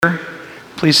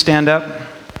please stand up.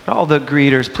 All the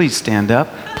greeters, please stand up.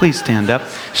 Please stand up.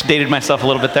 Just dated myself a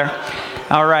little bit there.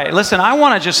 All right, listen, I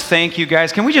want to just thank you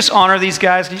guys. Can we just honor these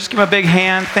guys? Can you just give them a big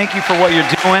hand? Thank you for what you're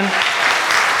doing.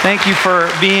 Thank you for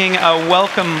being a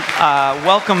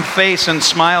welcome face and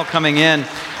smile coming in.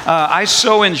 I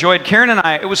so enjoyed, Karen and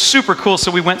I, it was super cool.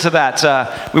 So we went to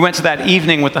that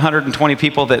evening with the 120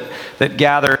 people that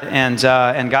gathered and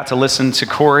got to listen to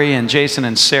Corey and Jason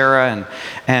and Sarah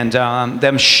and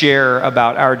them share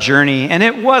about our journey. And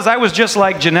I was just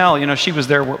like Janelle, she was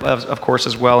there, of course,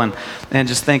 as well. And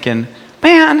just thinking,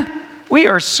 man, we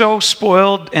are so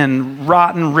spoiled and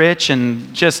rotten rich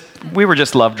and we were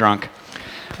just love drunk.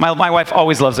 My wife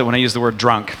always loves it when I use the word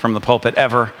drunk from the pulpit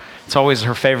ever. It's always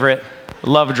her favorite.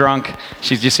 Love drunk.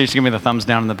 She's giving me the thumbs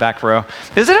down in the back row.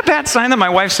 Is it a bad sign that my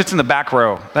wife sits in the back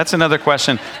row? That's another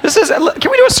question.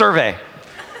 Can we do a survey?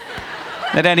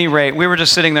 At any rate, we were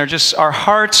just sitting there, just our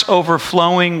hearts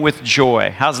overflowing with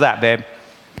joy. How's that, babe?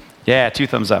 Yeah, 2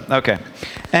 thumbs up. Okay.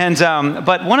 And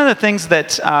but one of the things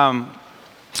that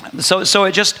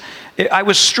I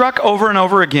was struck over and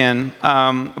over again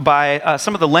by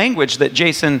some of the language that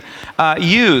Jason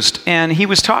used. And he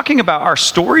was talking about our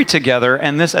story together,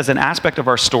 and this as an aspect of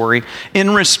our story,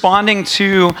 in responding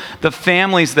to the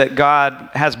families that God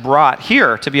has brought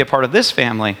here to be a part of this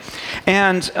family.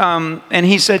 And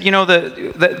he said, so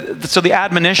the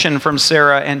admonition from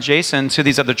Sarah and Jason to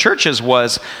these other churches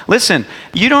was, listen,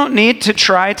 you don't need to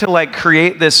try to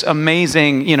create this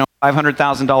amazing,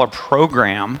 $500,000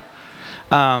 program.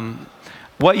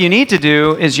 What you need to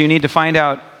do is you need to find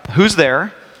out who's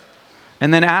there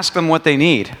and then ask them what they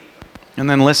need and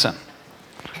then listen.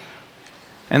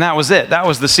 And that was it. That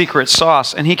was the secret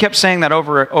sauce. And he kept saying that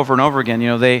over and over again.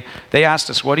 They asked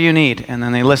us, what do you need? And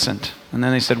then they listened. And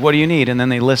then they said, what do you need? And then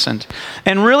they listened.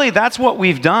 And really, that's what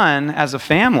we've done as a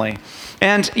family.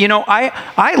 And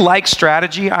I like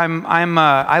strategy.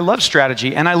 I love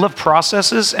strategy, and I love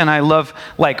processes, and I love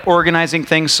organizing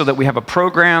things so that we have a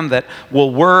program that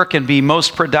will work and be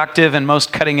most productive and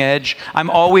most cutting edge. I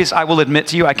will admit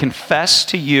to you, I confess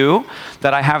to you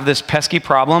that I have this pesky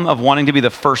problem of wanting to be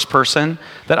the first person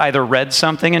that either read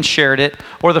something and shared it,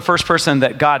 or the first person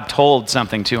that God told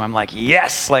something to. I'm like,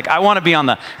 yes, I want to be on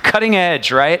the cutting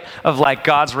edge, right, of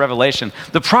God's revelation.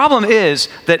 The problem is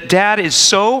that Dad is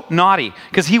so naughty,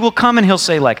 because he will come and he'll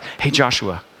say hey,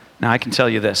 Joshua, now I can tell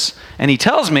you this. And he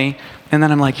tells me, and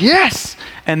then I'm like, yes.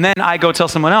 And then I go tell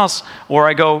someone else, or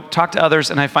I go talk to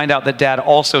others, and I find out that Dad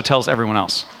also tells everyone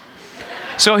else.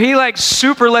 So he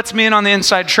super lets me in on the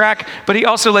inside track, but he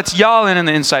also lets y'all in on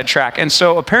the inside track. And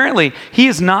so apparently he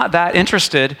is not that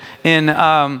interested in,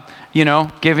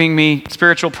 giving me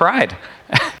spiritual pride,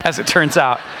 as it turns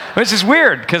out. Which is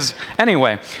weird, because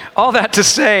anyway, all that to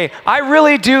say, I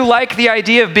really do like the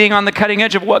idea of being on the cutting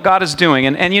edge of what God is doing.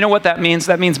 And you know what that means?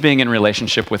 That means being in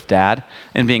relationship with Dad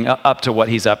and being up to what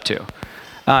he's up to.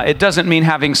 It doesn't mean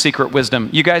having secret wisdom.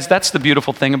 You guys, that's the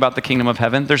beautiful thing about the kingdom of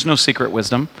heaven. There's no secret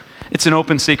wisdom. It's an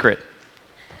open secret.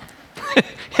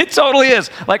 It totally is.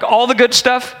 All the good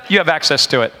stuff, you have access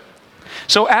to it.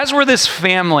 So as we're this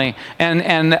family, and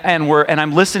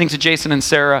I'm listening to Jason and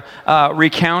Sarah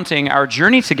recounting our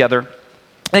journey together,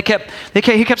 he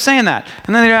kept saying that,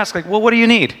 and then they'd ask well, what do you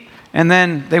need? And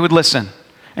then they would listen,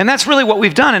 and that's really what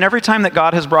we've done. And every time that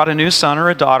God has brought a new son or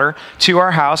a daughter to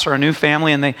our house or a new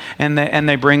family, and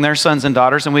they bring their sons and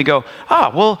daughters, and we go,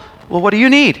 well, what do you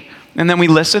need? And then we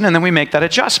listen, and then we make that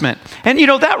adjustment. And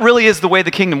that really is the way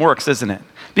the kingdom works, isn't it?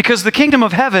 Because the kingdom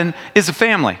of heaven is a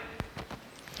family.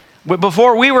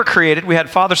 Before we were created, we had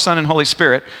Father, Son, and Holy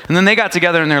Spirit, and then they got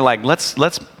together and they're like, let's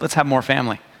have more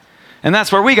family. And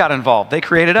that's where we got involved. They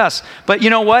created us. But you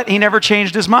know what? He never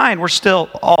changed his mind. We're still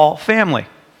all family.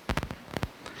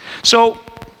 So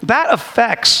that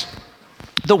affects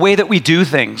the way that we do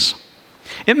things.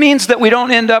 It means that we don't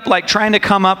end up trying to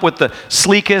come up with the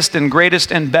sleekest and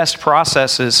greatest and best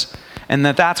processes, and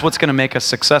that's what's going to make us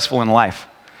successful in life.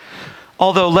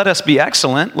 Although, let us be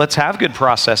excellent. Let's have good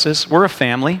processes. We're a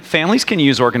family. Families can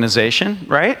use organization,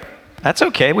 right? That's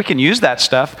okay. We can use that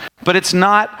stuff. But it's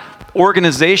not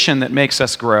organization that makes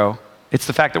us grow. It's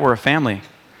the fact that we're a family,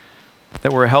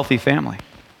 that we're a healthy family.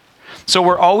 So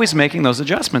we're always making those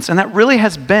adjustments. And that really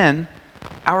has been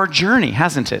our journey,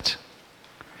 hasn't it?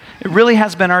 It really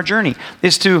has been our journey,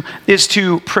 is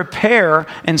to prepare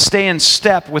and stay in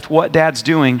step with what Dad's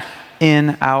doing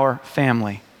in our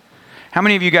family. How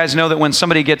many of you guys know that when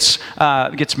somebody gets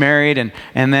married and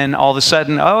then all of a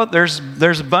sudden, oh, there's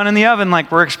a bun in the oven, like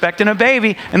we're expecting a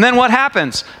baby, and then what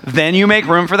happens? Then you make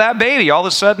room for that baby. All of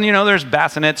a sudden, there's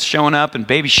bassinets showing up and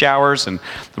baby showers, and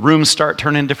the rooms start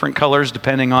turning different colors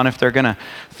depending on if they're going to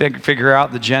figure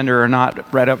out the gender or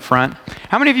not right up front.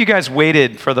 How many of you guys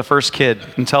waited for the first kid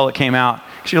until it came out?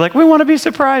 Because you're like, we want to be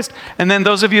surprised. And then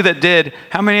those of you that did,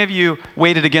 how many of you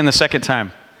waited again the second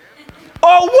time?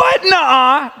 Oh, what?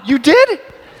 Nuh-uh. You did?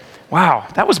 Wow,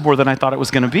 that was more than I thought it was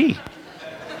going to be.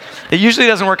 It usually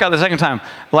doesn't work out the second time.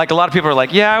 Like a lot of people are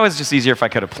like, yeah, it was just easier if I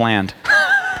could have planned.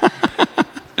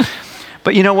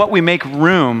 But you know what? We make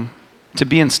room to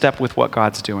be in step with what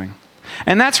God's doing.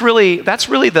 And that's really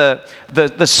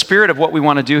the spirit of what we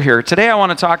want to do here. Today I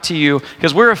want to talk to you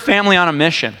because we're a family on a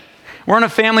mission. We're in a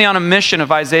family on a mission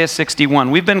of Isaiah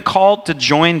 61. We've been called to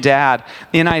join Dad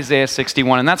in Isaiah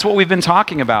 61, and that's what we've been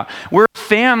talking about. We're a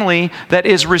family that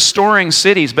is restoring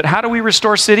cities. But how do we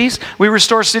restore cities? We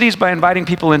restore cities by inviting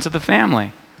people into the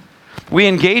family. We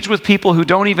engage with people who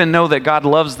don't even know that God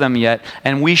loves them yet,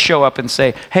 and we show up and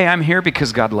say, hey, I'm here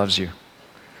because God loves you.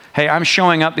 Hey, I'm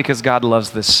showing up because God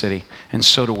loves this city, and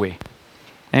so do we.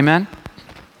 Amen?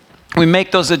 We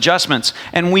make those adjustments,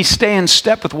 and we stay in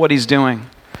step with what He's doing.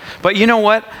 But you know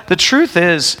what? The truth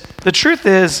is,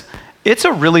 it's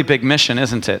a really big mission,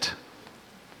 isn't it?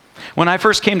 When I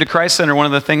first came to Christ Center, one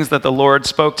of the things that the Lord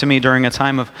spoke to me during a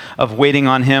time of waiting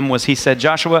on Him was He said,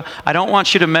 Joshua, I don't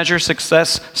want you to measure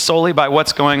success solely by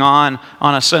what's going on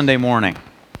a Sunday morning.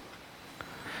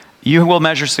 You will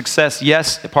measure success.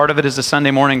 Yes, part of it is a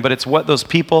Sunday morning, but it's what those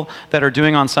people that are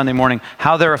doing on Sunday morning,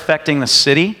 how they're affecting the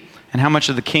city and how much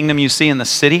of the kingdom you see in the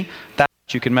city, that's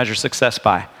what you can measure success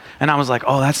by. And I was like,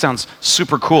 oh, that sounds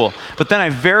super cool. But then I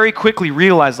very quickly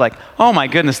realized, like, oh my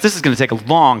goodness, this is going to take a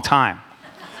long time.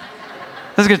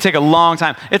 This is going to take a long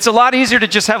time. It's a lot easier to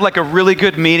just have like a really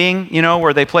good meeting,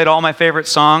 where they played all my favorite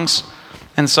songs.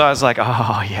 And so I was like,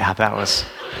 oh yeah, that was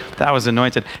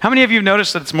anointed. How many of you have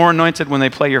noticed that it's more anointed when they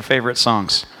play your favorite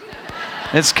songs?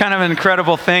 It's kind of an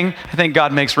incredible thing. I think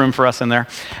God makes room for us in there.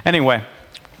 Anyway.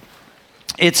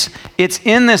 It's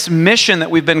in this mission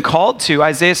that we've been called to,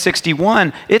 Isaiah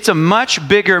 61. It's a much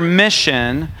bigger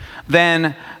mission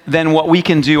than what we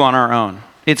can do on our own.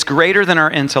 It's greater than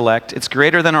our intellect. It's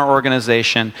greater than our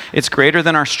organization. It's greater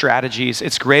than our strategies.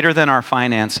 It's greater than our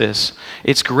finances.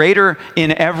 It's greater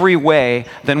in every way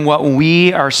than what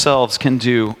we ourselves can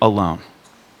do alone.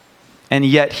 And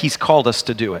yet He's called us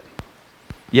to do it.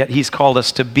 Yet He's called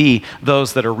us to be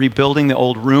those that are rebuilding the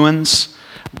old ruins,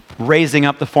 raising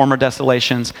up the former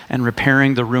desolations, and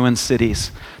repairing the ruined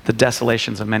cities, the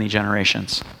desolations of many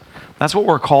generations. That's what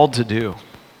we're called to do.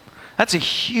 That's a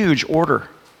huge order.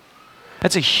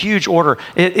 That's a huge order.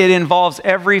 It involves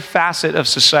every facet of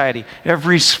society,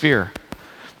 every sphere.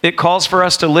 It calls for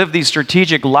us to live these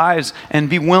strategic lives and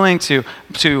be willing to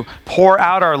pour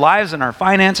out our lives and our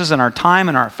finances and our time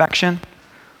and our affection,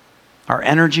 our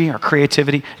energy, our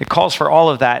creativity. It calls for all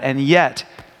of that, and yet,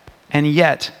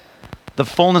 the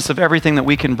fullness of everything that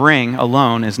we can bring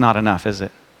alone is not enough, is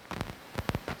it?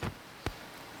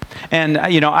 And,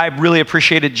 I really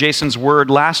appreciated Jason's word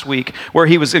last week where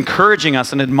he was encouraging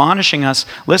us and admonishing us.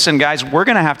 Listen, guys, we're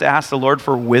going to have to ask the Lord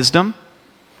for wisdom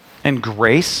and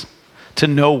grace to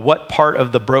know what part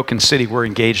of the broken city we're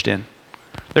engaged in.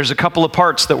 There's a couple of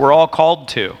parts that we're all called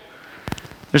to.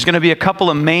 There's going to be a couple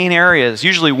of main areas,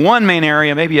 usually one main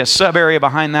area, maybe a sub area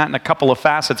behind that and a couple of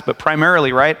facets, but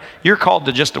primarily, right, you're called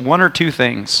to just one or two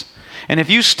things. And if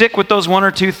you stick with those one or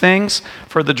two things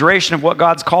for the duration of what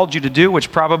God's called you to do,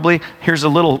 which probably, here's a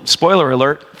little spoiler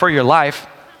alert, for your life,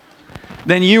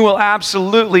 then you will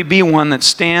absolutely be one that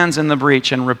stands in the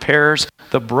breach and repairs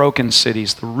the broken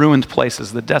cities, the ruined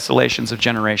places, the desolations of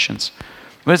generations.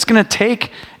 But it's going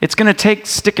to take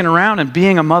sticking around and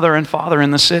being a mother and father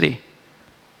in the city.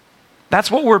 That's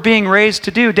what we're being raised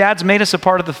to do. Dad's made us a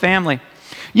part of the family.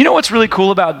 You know what's really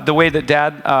cool about the way that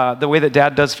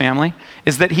Dad does family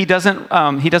is that he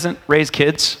doesn't raise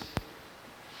kids.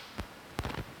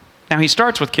 Now he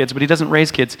starts with kids, but he doesn't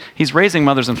raise kids. He's raising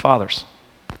mothers and fathers.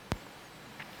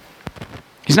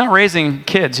 He's not raising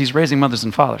kids. He's raising mothers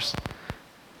and fathers.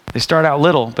 They start out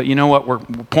little, but you know what we're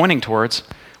pointing towards?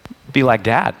 Be like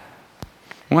Dad.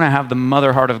 We want to have the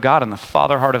mother heart of God and the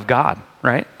father heart of God,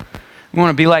 right? We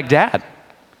want to be like Dad.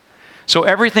 So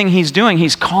everything He's doing,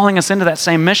 He's calling us into that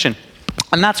same mission.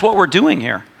 And that's what we're doing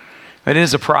here. But it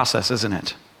is a process, isn't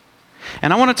it?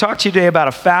 And I want to talk to you today about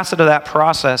a facet of that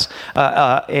process,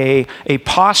 a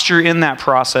posture in that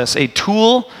process, a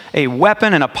tool, a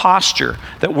weapon, and a posture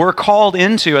that we're called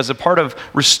into as a part of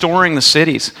restoring the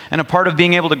cities and a part of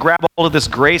being able to grab hold of this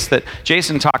grace that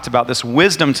Jason talked about, this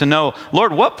wisdom to know,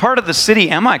 Lord, what part of the city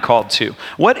am I called to?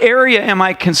 What area am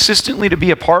I consistently to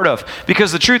be a part of?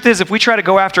 Because the truth is, if we try to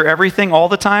go after everything all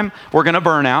the time, we're going to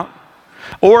burn out.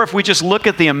 Or if we just look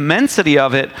at the immensity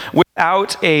of it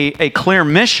without a clear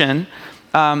mission,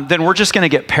 then we're just going to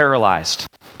get paralyzed.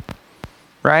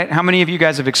 Right? How many of you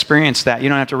guys have experienced that? You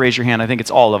don't have to raise your hand. I think it's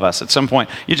all of us at some point.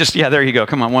 There you go.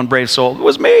 Come on, one brave soul. It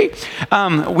was me.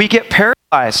 We get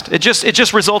paralyzed. It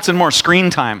just results in more screen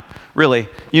time, really.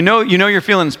 You know you're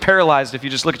feeling paralyzed if you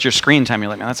just look at your screen time. You're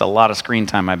like, man, that's a lot of screen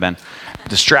time I've been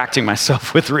distracting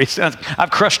myself with recently.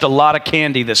 I've crushed a lot of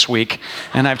candy this week,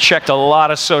 and I've checked a lot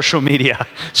of social media.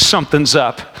 Something's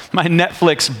up. My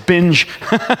Netflix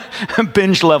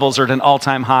binge levels are at an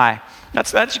all-time high.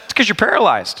 That's because you're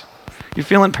paralyzed. You're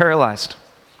feeling paralyzed.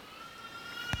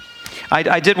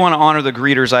 I did want to honor the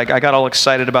greeters. I got all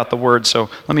excited about the word, so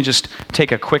let me just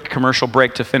take a quick commercial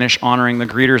break to finish honoring the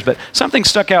greeters. But something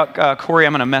stuck out. Corey,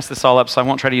 I'm going to mess this all up, so I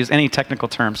won't try to use any technical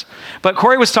terms. But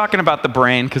Corey was talking about the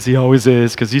brain, because he always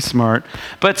is, because he's smart.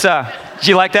 But do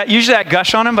you like that? Usually I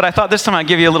gush on him, but I thought this time I'd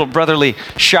give you a little brotherly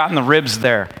shot in the ribs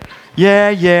there.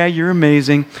 Yeah, you're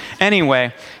amazing.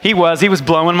 Anyway, he was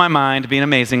blowing my mind, being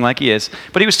amazing like he is.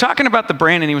 But he was talking about the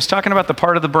brain, and he was talking about the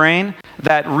part of the brain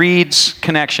that reads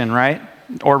connection, right?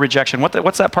 Or rejection.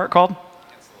 What's that part called?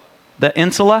 The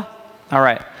insula? All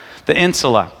right, the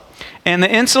insula. And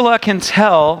the insula can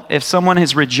tell if someone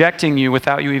is rejecting you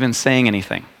without you even saying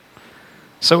anything.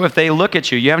 So if they look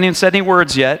at you, you haven't even said any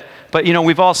words yet, but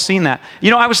we've all seen that.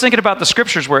 I was thinking about the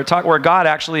scriptures where God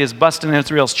actually is busting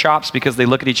Israel's chops because they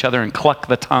look at each other and cluck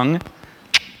the tongue.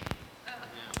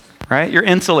 Right? Your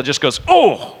insula just goes,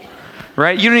 oh!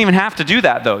 Right? You don't even have to do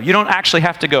that though. You don't actually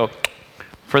have to go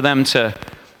for them to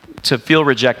feel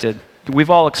rejected.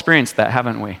 We've all experienced that,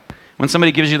 haven't we? When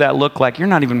somebody gives you that look like you're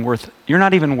not even worth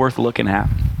looking at.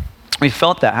 We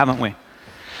felt that, haven't we?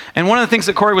 And one of the things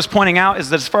that Corey was pointing out is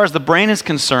that as far as the brain is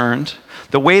concerned,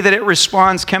 the way that it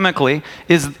responds chemically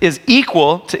is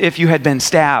equal to if you had been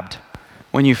stabbed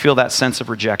when you feel that sense of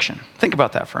rejection. Think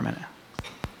about that for a minute.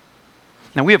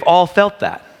 Now, we have all felt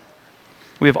that.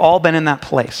 We have all been in that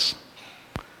place.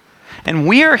 And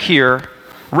we are here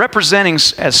representing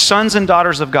as sons and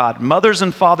daughters of God, mothers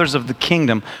and fathers of the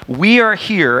kingdom. We are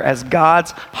here as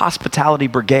God's hospitality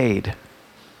brigade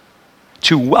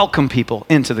to welcome people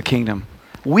into the kingdom.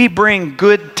 We bring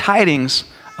good tidings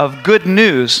of good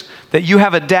news that you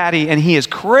have a daddy and he is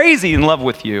crazy in love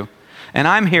with you. And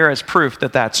I'm here as proof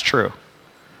that that's true.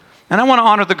 And I want to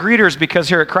honor the greeters because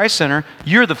here at Christ Center,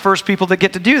 you're the first people that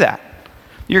get to do that.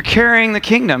 You're carrying the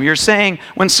kingdom. You're saying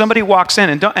when somebody walks in,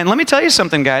 and let me tell you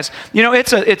something, guys.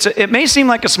 It may seem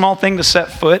like a small thing to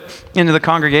set foot into the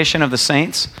congregation of the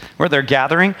saints where they're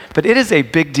gathering, but it is a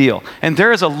big deal. And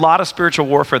there is a lot of spiritual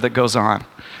warfare that goes on.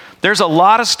 There's a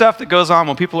lot of stuff that goes on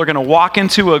when people are going to walk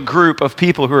into a group of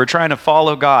people who are trying to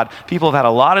follow God. People have had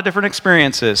a lot of different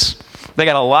experiences. They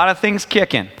got a lot of things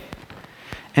kicking.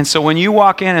 And so when you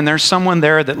walk in and there's someone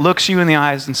there that looks you in the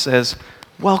eyes and says,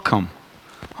 welcome,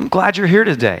 I'm glad you're here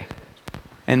today,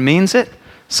 and means it,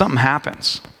 something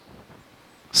happens.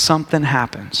 Something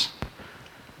happens.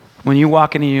 When you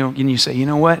walk into you and you say, you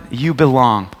know what, you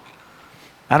belong.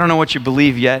 I don't know what you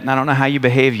believe yet, and I don't know how you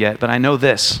behave yet, but I know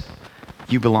this.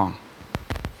 You belong.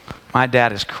 My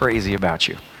dad is crazy about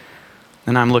you.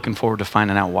 And I'm looking forward to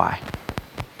finding out why.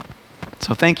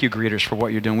 So thank you, greeters, for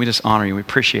what you're doing. We just honor you. We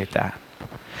appreciate that.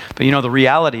 But the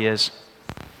reality is,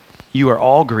 you are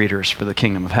all greeters for the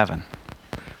kingdom of heaven.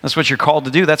 That's what you're called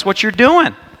to do. That's what you're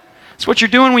doing. It's what you're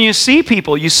doing when you see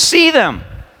people. You see them.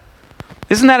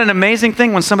 Isn't that an amazing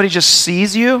thing when somebody just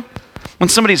sees you? When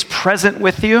somebody's present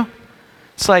with you?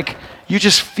 It's like you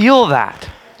just feel that.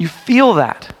 You feel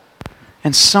that.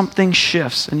 And something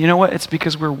shifts. And you know what? It's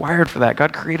because we're wired for that.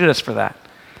 God created us for that.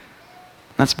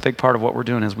 And that's a big part of what we're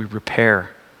doing as we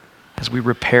repair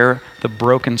the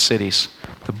broken cities,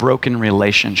 the broken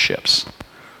relationships.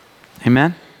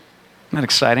 Amen? Isn't that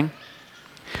exciting?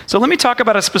 So let me talk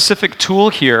about a specific tool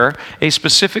here, a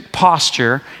specific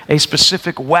posture, a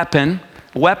specific weapon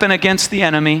against the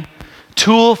enemy,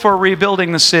 tool for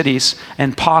rebuilding the cities,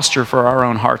 and posture for our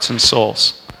own hearts and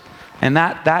souls. And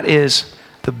that is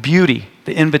the beauty,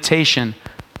 the invitation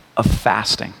of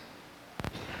fasting.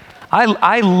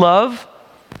 I love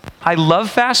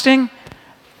fasting,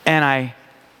 and I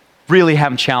really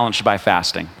am challenged by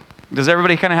fasting. Does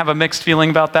everybody kind of have a mixed feeling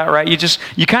about that, right?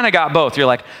 You kind of got both. You're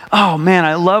like, oh man,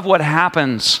 I love what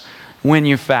happens when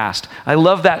you fast. I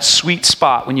love that sweet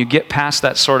spot when you get past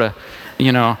that sort of,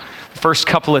 first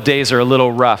couple of days are a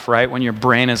little rough, right? When your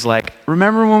brain is like,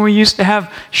 remember when we used to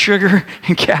have sugar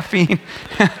and caffeine?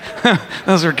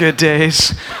 Those are good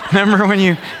days. Remember when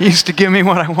you used to give me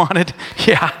what I wanted?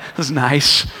 Yeah, it was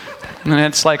nice. And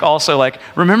it's like also like,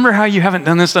 remember how you haven't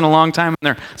done this in a long time?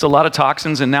 And there's a lot of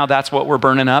toxins and now that's what we're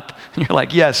burning up. And you're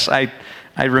like, yes, I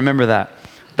remember that.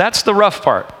 That's the rough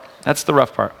part. That's the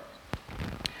rough part.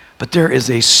 But there is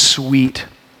a sweet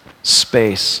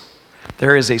space.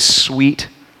 There is a sweet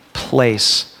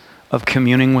place of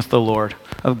communing with the Lord,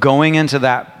 of going into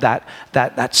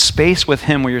that space with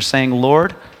Him where you're saying,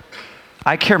 Lord,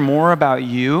 I care more about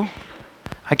you.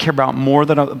 I care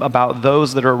about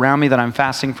those that are around me that I'm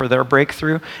fasting for their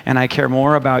breakthrough, and I care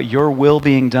more about your will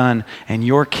being done and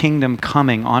your kingdom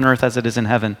coming on earth as it is in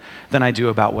heaven than I do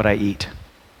about what I eat,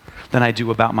 than I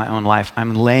do about my own life.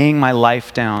 I'm laying my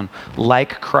life down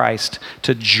like Christ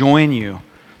to join you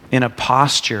in a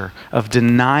posture of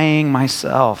denying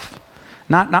myself,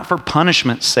 not for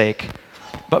punishment's sake,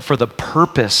 but for the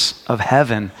purpose of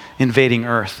heaven invading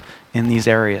earth in these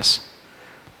areas.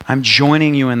 I'm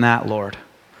joining you in that, Lord.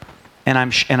 And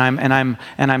I'm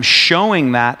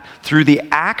showing that through the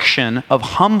action of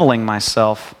humbling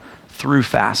myself through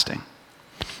fasting.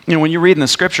 When you read in the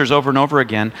scriptures over and over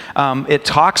again, it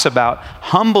talks about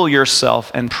humble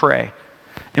yourself and pray.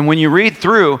 And when you read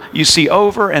through, you see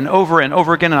over and over and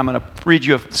over again, and I'm going to read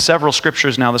you several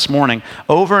scriptures now this morning,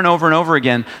 over and over and over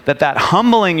again, that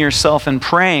humbling yourself and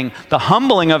praying, the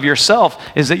humbling of yourself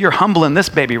is that you're humbling this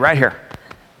baby right here.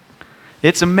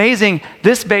 It's amazing,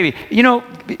 this baby.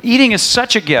 Eating is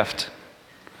such a gift.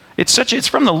 It's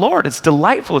from the Lord. It's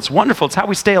delightful. It's wonderful. It's how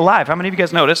we stay alive. How many of you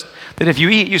guys noticed that if you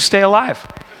eat, you stay alive?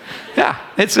 Yeah,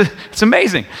 it's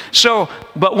amazing. So,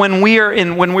 but when we're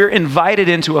invited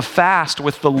into a fast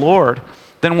with the Lord,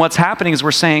 then what's happening is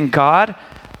we're saying, God,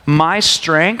 my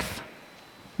strength,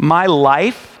 my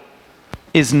life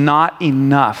is not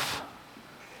enough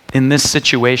in this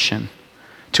situation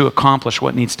to accomplish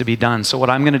what needs to be done. So what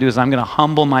I'm going to do is I'm going to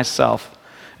humble myself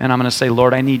and I'm going to say,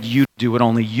 Lord, I need you to do what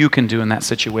only you can do in that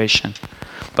situation.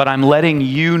 But I'm letting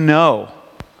you know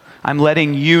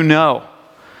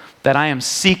that I am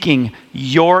seeking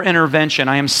your intervention.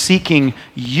 I am seeking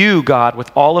you, God,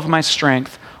 with all of my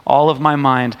strength, all of my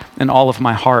mind, and all of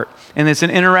my heart. And it's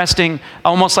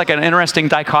almost like an interesting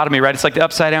dichotomy, right? It's like the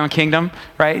upside down kingdom,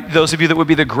 right? Those of you that would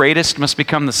be the greatest must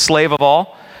become the slave of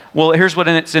all. Well, here's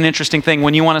it's an interesting thing.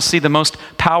 When you want to see the most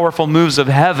powerful moves of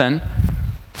heaven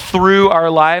through our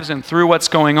lives and through what's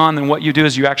going on, then what you do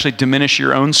is you actually diminish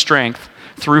your own strength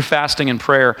through fasting and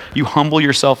prayer. You humble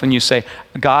yourself and you say,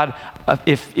 God,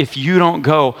 if you don't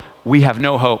go, we have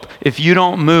no hope. If you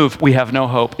don't move, we have no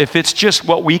hope. If it's just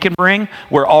what we can bring,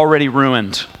 we're already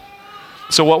ruined.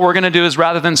 So what we're going to do is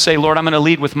rather than say, Lord, I'm going to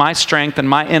lead with my strength and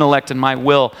my intellect and my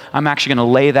will, I'm actually going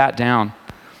to lay that down.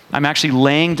 I'm actually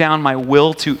laying down my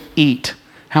will to eat.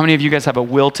 How many of you guys have a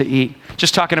will to eat?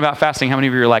 Just talking about fasting, how many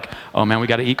of you are like, oh man, we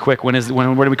got to eat quick. What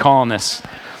are we calling this?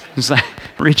 It's like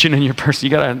reaching in your purse. You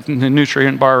got a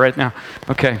nutrient bar right now.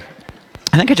 Okay.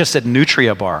 I think I just said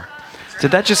Nutria bar.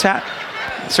 Did that just happen?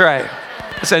 That's right.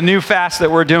 It's a new fast that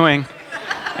we're doing.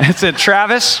 It said,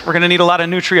 Travis, we're going to need a lot of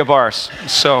Nutria bars.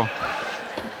 So,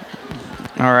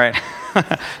 all right.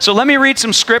 So let me read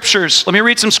some scriptures. Let me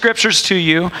read some scriptures to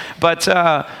you. But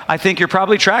I think you're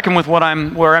probably tracking with where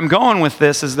I'm going with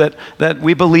this is that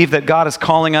we believe that God is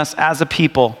calling us as a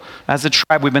people, as a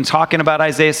tribe. We've been talking about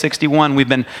Isaiah 61. We've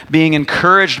been being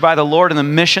encouraged by the Lord in the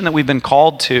mission that we've been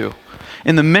called to.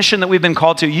 In the mission that we've been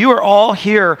called to. You are all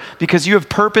here because you have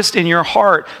purposed in your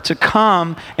heart to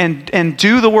come and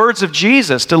do the words of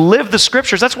Jesus, to live the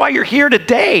scriptures. That's why you're here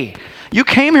today. You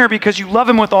came here because you love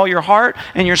him with all your heart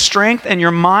and your strength and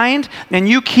your mind, and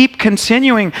you keep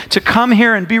continuing to come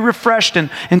here and be refreshed and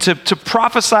to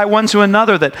prophesy one to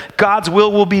another that God's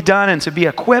will be done and to be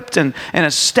equipped and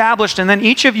established. And then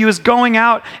each of you is going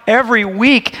out every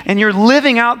week and you're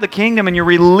living out the kingdom and you're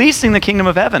releasing the kingdom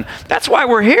of heaven. That's why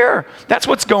we're here. That's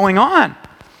what's going on.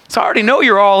 So I already know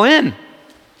you're all in.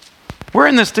 We're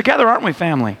in this together, aren't we,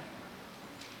 family?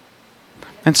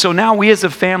 And so now we as a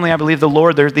family, I believe the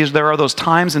Lord, there are those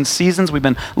times and seasons. We've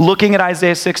been looking at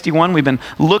Isaiah 61. We've been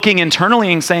looking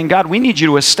internally and saying, God, we need you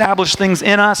to establish things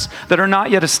in us that are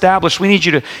not yet established. We need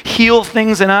you to heal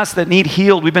things in us that need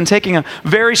healed. We've been taking a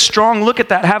very strong look at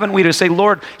that, haven't we? To say,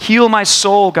 Lord, heal my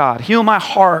soul, God. Heal my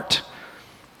heart.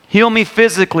 Heal me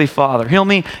physically, Father. Heal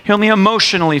me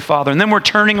emotionally, Father. And then we're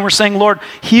turning and we're saying, Lord,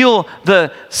 heal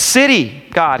the city,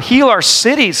 God. Heal our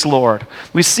cities, Lord.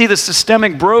 We see the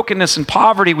systemic brokenness and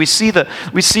poverty. We see the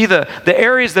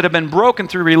areas that have been broken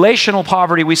through relational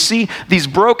poverty. We see these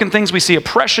broken things. We see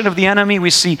oppression of the enemy. We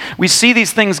see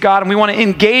these things, God, and we want to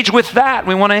engage with that.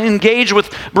 We want to engage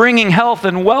with bringing health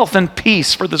and wealth and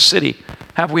peace for the city.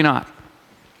 Have we not?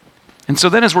 And so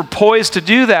then as we're poised to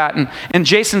do that, and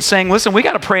Jason's saying, listen, we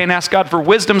got to pray and ask God for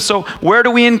wisdom, so where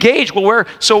do we engage? Well,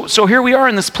 so here we are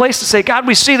in this place to say, God,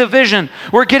 we see the vision.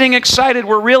 We're getting excited.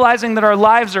 We're realizing that our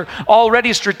lives are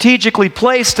already strategically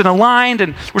placed and aligned,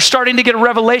 and we're starting to get a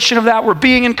revelation of that. We're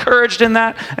being encouraged in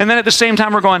that. And then at the same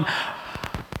time, we're going,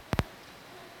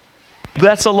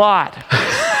 that's a lot.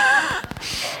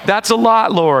 That's a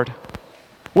lot, Lord.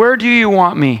 Where do you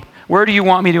want me? Where do you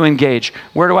want me to engage?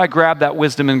 Where do I grab that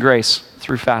wisdom and grace?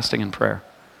 Through fasting and prayer.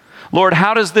 Lord,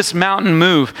 how does this mountain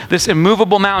move? This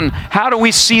immovable mountain, how do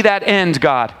we see that end,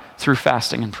 God? Through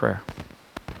fasting and prayer.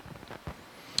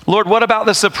 Lord, what about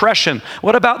this oppression?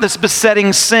 What about this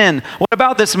besetting sin? What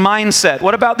about this mindset?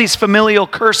 What about these familial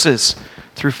curses?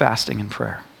 Through fasting and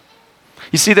prayer.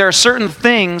 You see, there are certain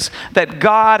things that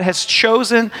God has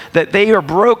chosen that they are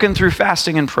broken through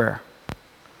fasting and prayer.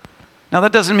 Now,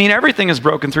 that doesn't mean everything is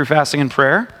broken through fasting and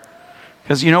prayer,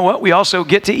 because you know what? We also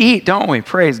get to eat, don't we?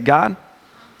 Praise God.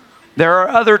 There are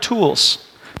other tools,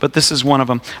 but this is one of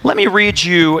them. Let me read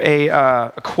you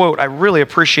a quote. I really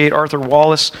appreciate Arthur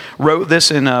Wallace wrote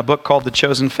this in a book called The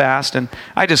Chosen Fast, and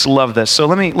I just love this. So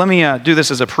let me do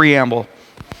this as a preamble.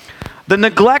 The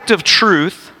neglect of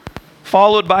truth,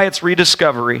 followed by its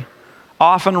rediscovery,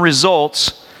 often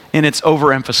results in its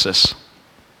overemphasis.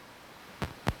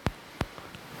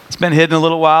 It's been hidden a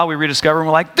little while. We rediscover and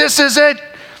we're like, this is it.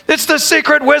 It's the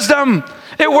secret wisdom.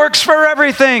 It works for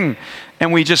everything.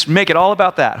 And we just make it all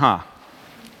about that, huh?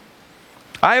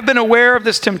 I have been aware of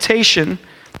this temptation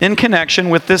in connection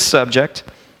with this subject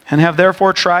and have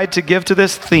therefore tried to give to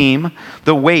this theme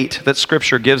the weight that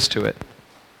Scripture gives to it.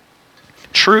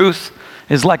 Truth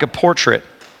is like a portrait,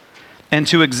 and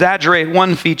to exaggerate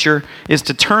one feature is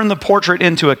to turn the portrait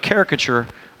into a caricature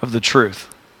of the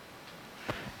truth.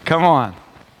 Come on.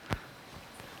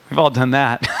 We've all done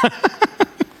that.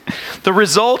 The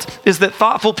result is that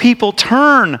thoughtful people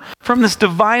turn from this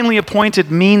divinely appointed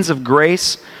means of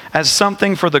grace as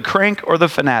something for the crank or the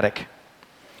fanatic.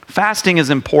 Fasting is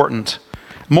important,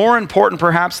 more important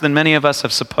perhaps than many of us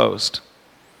have supposed.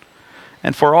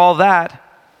 And for all that,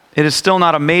 it is still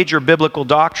not a major biblical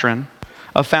doctrine,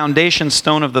 a foundation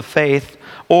stone of the faith,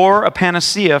 or a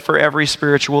panacea for every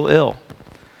spiritual ill.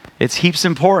 It's heaps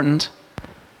important,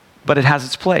 but it has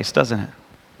its place, doesn't it?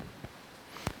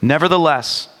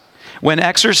 Nevertheless, when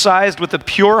exercised with a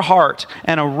pure heart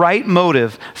and a right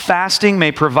motive, fasting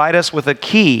may provide us with a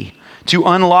key to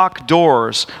unlock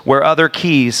doors where other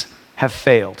keys have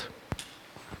failed.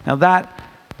 Now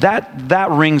that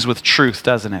rings with truth,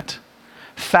 doesn't it?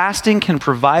 Fasting can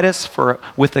provide us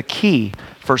with a key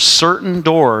for certain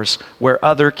doors where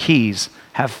other keys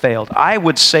have failed. I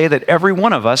would say that every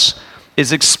one of us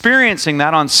is experiencing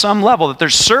that on some level, that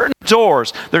there's certain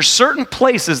doors, there's certain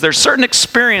places, there's certain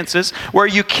experiences where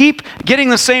you keep getting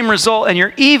the same result and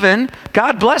you're even,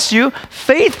 God bless you,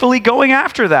 faithfully going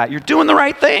after that. You're doing the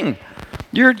right thing.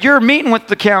 You're meeting with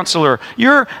the counselor.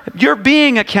 You're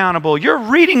being accountable. You're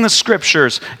reading the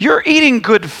scriptures. You're eating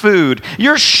good food.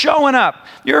 You're showing up.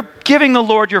 You're giving the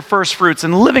Lord your first fruits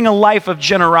and living a life of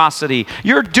generosity.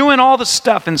 You're doing all the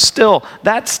stuff, and still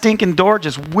that stinking door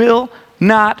just will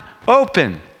not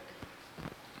open.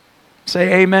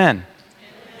 Say amen.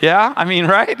 Yeah? I mean,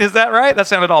 right? Is that right? That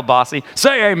sounded all bossy.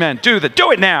 Say amen. Do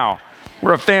it now.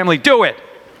 We're a family. Do it.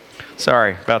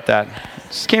 Sorry about that.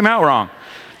 Just came out wrong.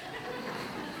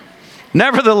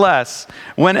 Nevertheless,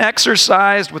 when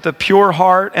exercised with a pure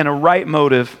heart and a right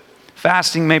motive,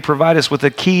 fasting may provide us with a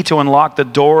key to unlock the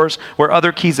doors where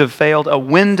other keys have failed, a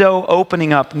window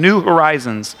opening up new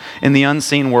horizons in the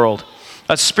unseen world,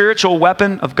 a spiritual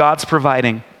weapon of God's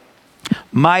providing,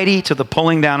 mighty to the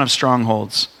pulling down of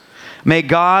strongholds. May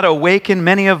God awaken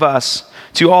many of us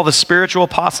to all the spiritual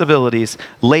possibilities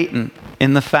latent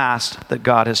in the fast that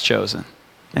God has chosen.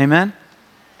 Amen?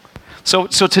 So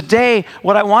today,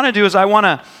 what I want to do is I want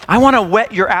to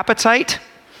whet your appetite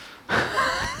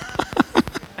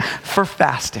for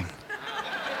fasting.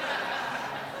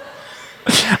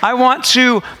 I want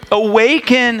to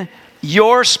awaken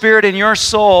your spirit and your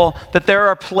soul that there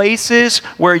are places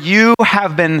where you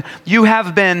have been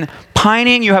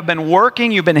pining, you have been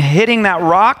working, you've been hitting that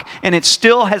rock, and it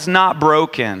still has not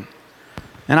broken.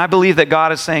 And I believe that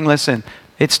God is saying, listen,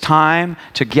 it's time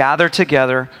to gather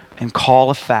together and call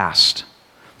a fast.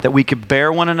 that we could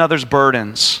bear one another's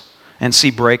burdens and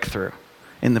see breakthrough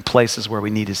in the places where we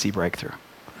need to see breakthrough.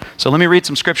 So let me read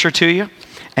some scripture to you,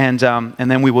 and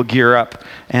then we will gear up.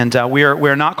 And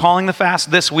we're not calling the fast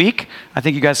this week. I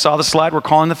think you guys saw the slide. We're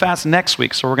calling the fast next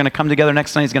week. So we're going to come together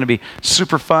next night. It's going to be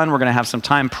super fun. We're going to have some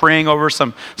time praying over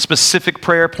some specific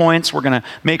prayer points. We're going to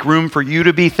make room for you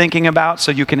to be thinking about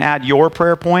so you can add your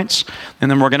prayer points.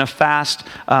 And then we're going to fast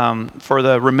for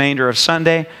the remainder of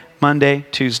Sunday, Monday,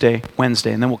 Tuesday,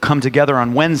 Wednesday. And then we'll come together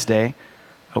on Wednesday.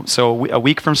 So a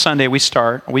week from Sunday we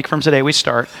start. A week from today we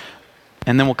start.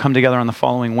 And then we'll come together on the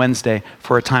following Wednesday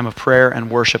for a time of prayer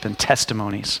and worship and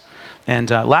testimonies.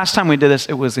 And last time we did this,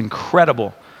 it was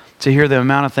incredible to hear the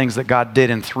amount of things that God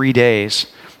did in 3 days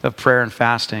of prayer and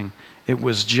fasting. It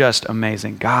was just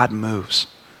amazing. God moves.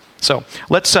 So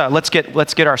let's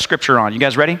get our scripture on. You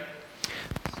guys ready?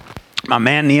 My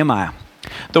man Nehemiah.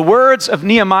 The words of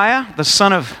Nehemiah, the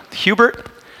son of Hubert.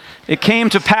 It came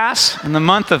to pass in the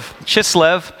month of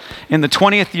Chislev, in the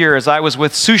 20th year, as I was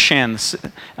with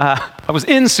Sushan, I was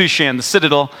in Sushan, the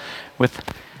citadel, with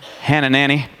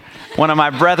Hananani, one of my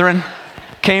brethren,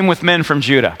 came with men from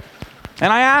Judah.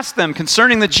 And I asked them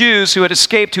concerning the Jews who had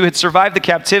escaped, who had survived the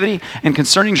captivity, and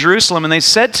concerning Jerusalem. And they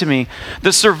said to me,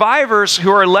 the survivors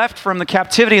who are left from the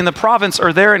captivity in the province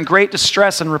are there in great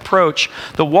distress and reproach.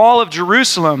 The wall of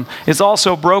Jerusalem is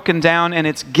also broken down, and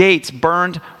its gates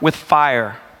burned with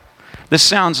fire. This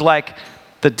sounds like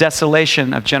the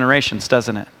desolation of generations,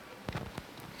 doesn't it?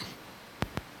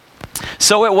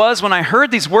 So it was when I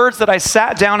heard these words that I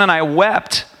sat down and I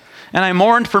wept, and I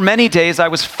mourned for many days. I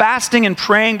was fasting and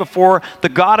praying before the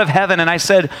God of heaven, and I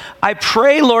said, I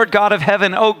pray, Lord God of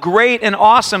heaven, O great and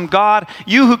awesome God,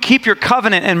 you who keep your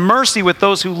covenant and mercy with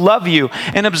those who love you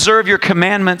and observe your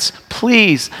commandments,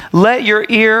 please let your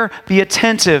ear be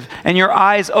attentive and your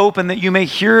eyes open, that you may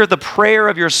hear the prayer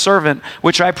of your servant,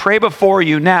 which I pray before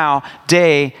you now,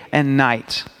 day and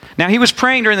night. Now, he was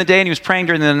praying during the day and he was praying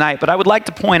during the night, but I would like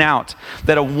to point out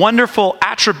that a wonderful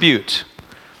attribute,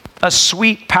 a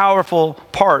sweet, powerful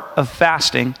part of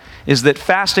fasting is that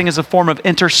fasting is a form of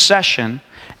intercession,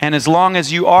 and as long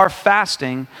as you are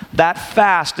fasting, that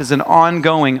fast is an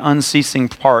ongoing, unceasing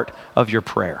part of your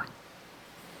prayer.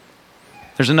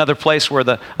 There's another place where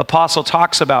the apostle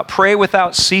talks about pray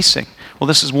without ceasing. Well,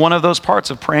 this is one of those parts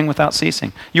of praying without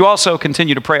ceasing. You also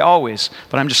continue to pray always,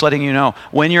 but I'm just letting you know,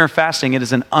 when you're fasting, it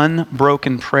is an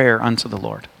unbroken prayer unto the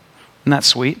Lord. Isn't that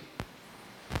sweet?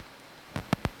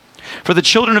 For the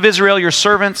children of Israel, your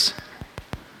servants,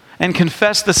 and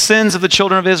confess the sins of the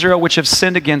children of Israel which have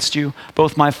sinned against you.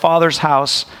 Both my father's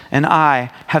house and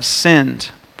I have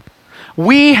sinned.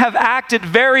 We have acted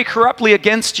very corruptly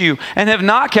against you and have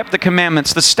not kept the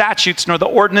commandments, the statutes, nor the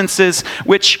ordinances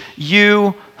which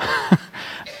you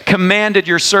commanded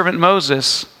your servant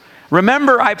Moses.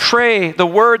 Remember, I pray, the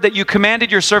word that you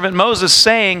commanded your servant Moses,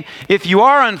 saying, if you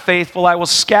are unfaithful, I will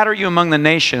scatter you among the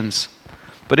nations.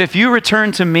 But if you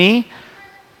return to me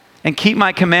and keep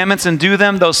my commandments and do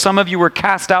them, though some of you were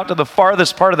cast out to the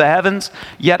farthest part of the heavens,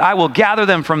 yet I will gather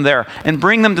them from there and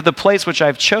bring them to the place which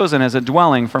I've chosen as a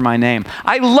dwelling for my name.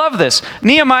 I love this.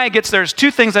 Nehemiah gets there. There's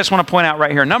two things I just want to point out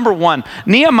right here. Number one,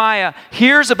 Nehemiah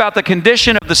hears about the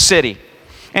condition of the city,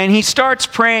 and he starts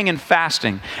praying and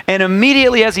fasting. And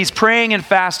immediately as he's praying and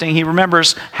fasting, he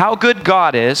remembers how good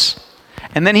God is.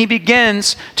 And then he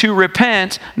begins to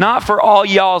repent, not for all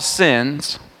y'all's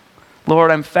sins. Lord,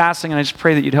 I'm fasting, and I just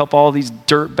pray that you'd help all these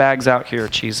dirt bags out here,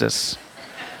 Jesus.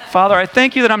 Father, I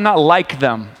thank you that I'm not like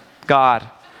them, God.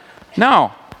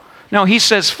 No, he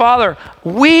says, Father,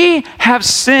 we have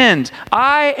sinned,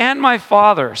 I and my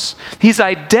fathers. He's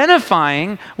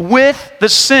identifying with the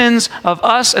sins of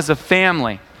us as a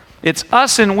family. It's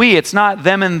us and we. It's not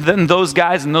them and them, those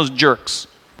guys and those jerks.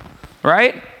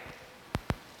 Right?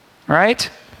 Right?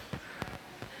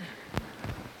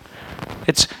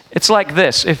 It's like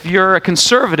this. If you're a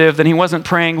conservative, then he wasn't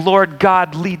praying, Lord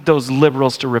God, lead those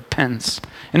liberals to repentance.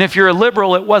 And if you're a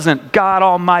liberal, it wasn't, God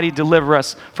Almighty, deliver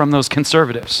us from those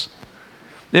conservatives.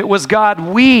 It was, God,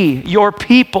 we, your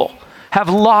people, have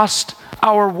lost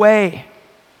our way.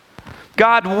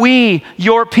 God, we,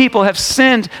 your people, have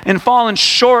sinned and fallen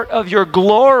short of your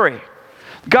glory.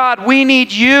 God, we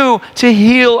need you to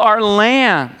heal our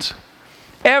land.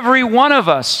 Every one of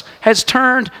us has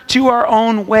turned to our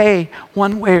own way,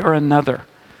 one way or another.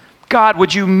 God,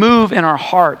 would you move in our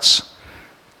hearts?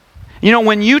 You know,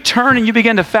 when you turn and you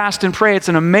begin to fast and pray, it's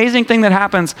an amazing thing that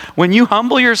happens. When you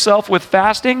humble yourself with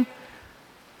fasting,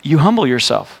 you humble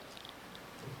yourself.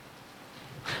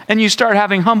 And you start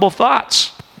having humble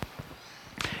thoughts.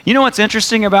 You know what's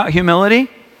interesting about humility?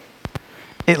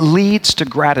 It leads to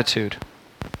gratitude.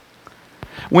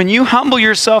 When you humble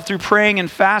yourself through praying and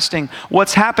fasting,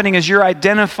 what's happening is you're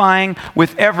identifying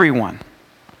with everyone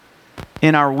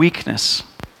in our weakness,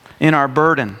 in our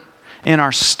burden, in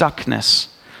our stuckness,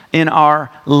 in our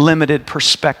limited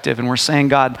perspective. And we're saying,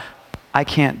 God, I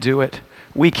can't do it.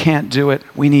 We can't do it.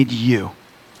 We need you.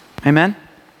 Amen?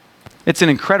 It's an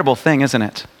incredible thing, isn't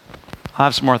it? I'll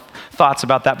have some more thoughts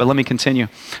about that, but let me continue.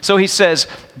 So he says,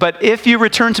 but if you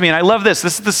return to me, and I love this.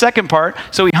 This is the second part.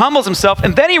 So he humbles himself,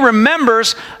 and then he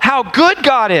remembers how good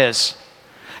God is.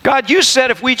 God, you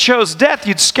said if we chose death,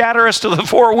 you'd scatter us to the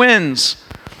four winds.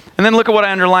 And then look at what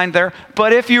I underlined there.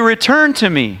 But if you return to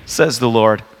me, says the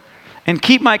Lord, and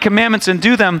keep my commandments and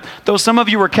do them, though some of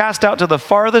you were cast out to the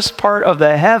farthest part of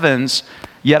the heavens,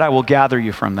 yet I will gather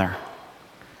you from there.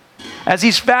 As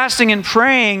he's fasting and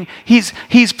praying, he's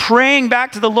praying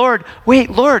back to the Lord. Wait,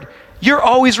 Lord, you're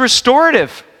always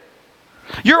restorative.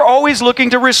 You're always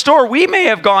looking to restore. We may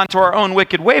have gone to our own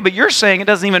wicked way, but you're saying it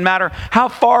doesn't even matter how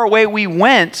far away we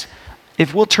went.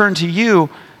 If we'll turn to you,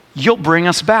 you'll bring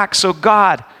us back. So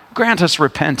God, grant us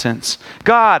repentance.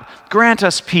 God, grant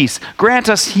us peace. Grant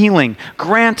us healing.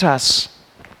 Grant us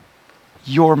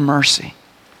your mercy.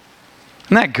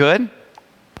 Isn't that good?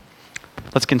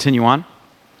 Let's continue on.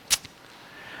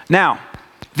 Now,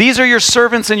 these are your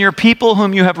servants and your people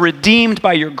whom you have redeemed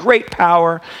by your great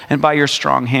power and by your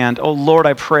strong hand. Oh Lord,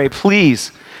 I pray,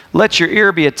 please let your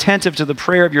ear be attentive to the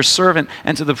prayer of your servant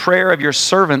and to the prayer of your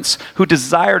servants who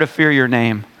desire to fear your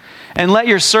name. And let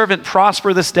your servant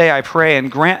prosper this day, I pray, and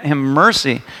grant him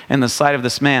mercy in the sight of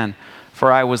this man,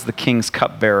 for I was the king's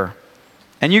cupbearer.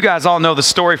 And you guys all know the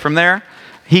story from there.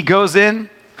 He goes in,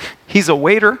 he's a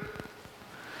waiter.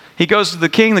 He goes to the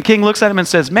king looks at him and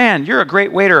says, man, you're a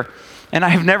great waiter, and I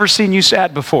have never seen you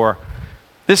sad before.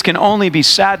 This can only be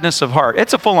sadness of heart.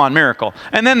 It's a full-on miracle.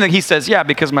 And then he says, yeah,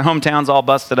 because my hometown's all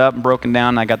busted up and broken down,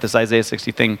 and I got this Isaiah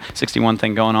 61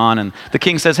 thing going on. And the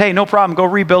king says, hey, no problem, go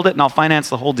rebuild it, and I'll finance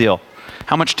the whole deal.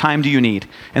 How much time do you need?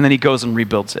 And then he goes and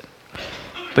rebuilds it.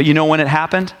 But you know when it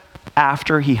happened?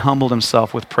 After he humbled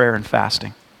himself with prayer and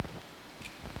fasting.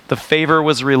 The favor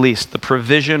was released, the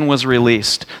provision was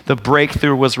released, the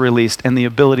breakthrough was released, and the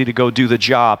ability to go do the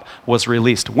job was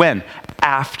released. When?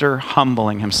 After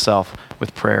humbling himself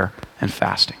with prayer and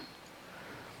fasting.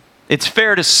 It's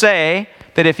fair to say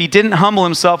that if he didn't humble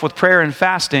himself with prayer and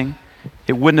fasting,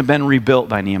 it wouldn't have been rebuilt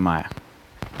by Nehemiah.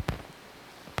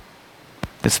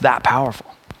 It's that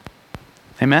powerful.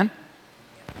 Amen?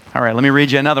 All right, let me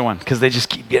read you another one because they just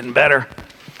keep getting better.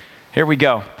 Here we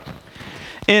go.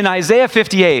 In Isaiah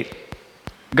 58,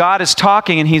 God is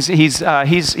talking, and he's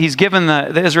given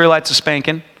the Israelites a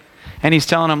spanking, and he's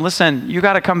telling them, listen, you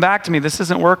got to come back to me. This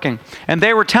isn't working. And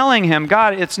they were telling him,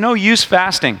 God, it's no use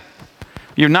fasting.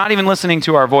 You're not even listening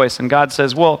to our voice. And God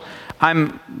says, well,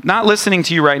 I'm not listening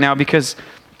to you right now because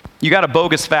you got a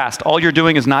bogus fast. All you're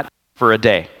doing is not for a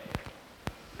day.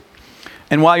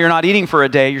 And while you're not eating for a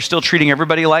day, you're still treating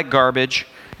everybody like garbage.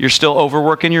 You're still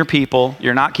overworking your people.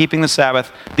 You're not keeping the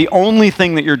Sabbath. The only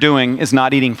thing that you're doing is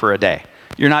not eating for a day.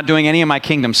 You're not doing any of my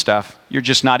kingdom stuff. You're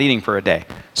just not eating for a day.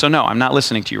 So no, I'm not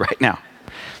listening to you right now.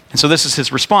 And so this is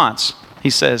his response.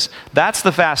 He says, that's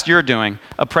the fast you're doing,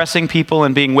 oppressing people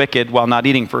and being wicked while not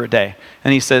eating for a day.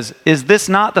 And he says, is this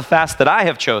not the fast that I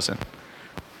have chosen?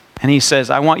 And he says,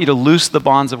 I want you to loose the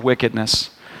bonds of wickedness,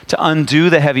 to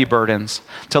undo the heavy burdens,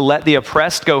 to let the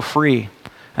oppressed go free,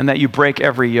 and that you break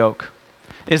every yoke.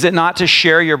 Is it not to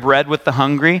share your bread with the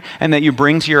hungry, and that you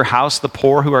bring to your house the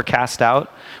poor who are cast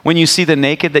out? When you see the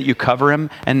naked, that you cover him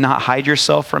and not hide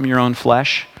yourself from your own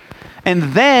flesh?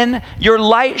 And then your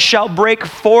light shall break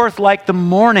forth like the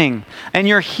morning, and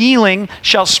your healing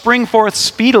shall spring forth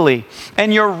speedily,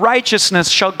 and your righteousness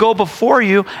shall go before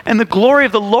you, and the glory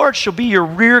of the Lord shall be your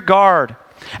rear guard.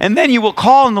 And then you will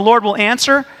call, and the Lord will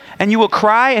answer, and you will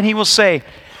cry, and he will say,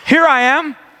 here I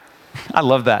am. I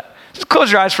love that. Just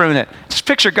close your eyes for a minute. Just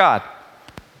picture God.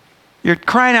 You're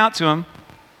crying out to him.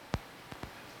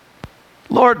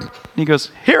 Lord, and he goes,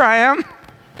 here I am.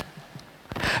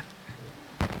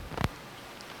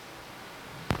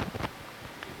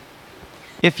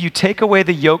 If you take away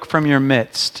the yoke from your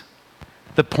midst,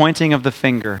 the pointing of the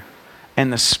finger,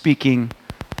 and the speaking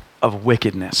of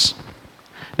wickedness.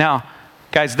 Now,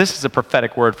 guys, this is a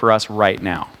prophetic word for us right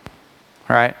now.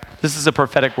 All right? This is a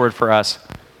prophetic word for us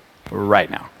right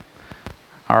now.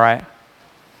 All right?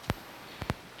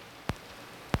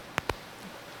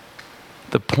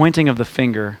 The pointing of the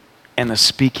finger and the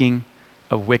speaking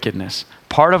of wickedness.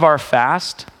 Part of our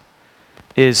fast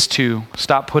is to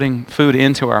stop putting food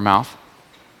into our mouth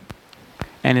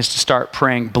and is to start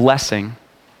praying blessing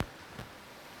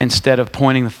instead of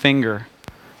pointing the finger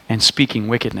and speaking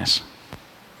wickedness.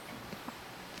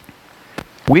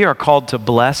 We are called to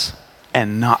bless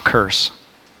and not curse.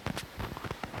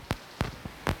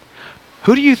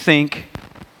 Who do you think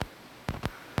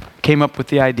came up with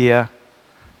the idea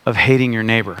of hating your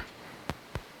neighbor?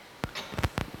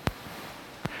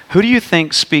 Who do you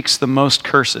think speaks the most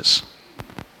curses?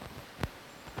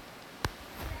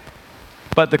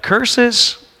 But the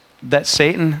curses that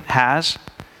Satan has,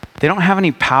 they don't have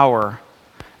any power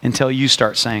until you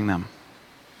start saying them.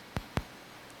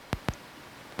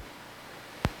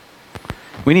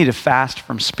 We need to fast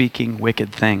from speaking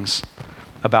wicked things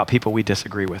about people we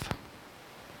disagree with.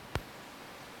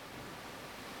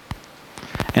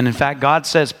 And in fact, God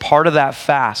says part of that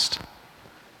fast,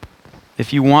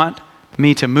 if you want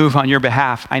me to move on your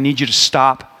behalf, I need you to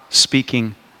stop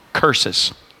speaking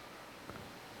curses.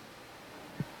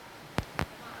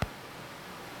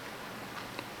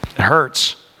 It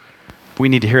hurts. We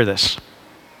need to hear this.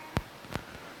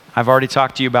 I've already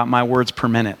talked to you about my words per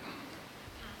minute.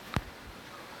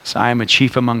 So I am a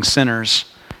chief among sinners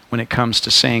when it comes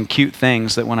to saying cute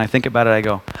things that when I think about it, I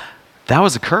go, that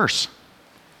was a curse.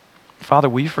 Father,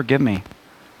 will you forgive me?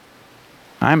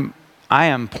 I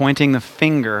am pointing the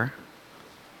finger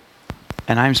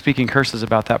and I'm speaking curses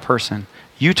about that person.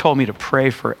 You told me to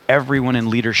pray for everyone in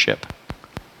leadership.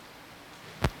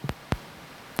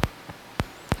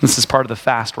 This is part of the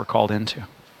fast we're called into.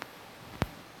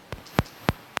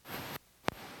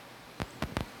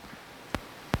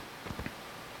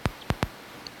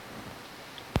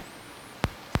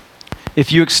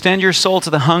 If you extend your soul to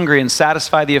the hungry and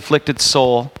satisfy the afflicted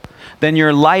soul, then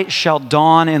your light shall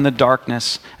dawn in the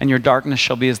darkness, and your darkness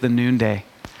shall be as the noonday.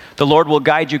 The Lord will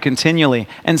guide you continually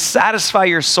and satisfy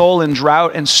your soul in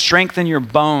drought and strengthen your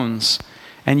bones.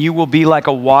 And you will be like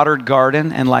a watered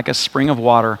garden and like a spring of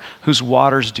water whose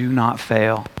waters do not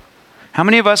fail. How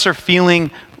many of us are feeling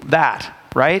that,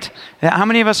 right? How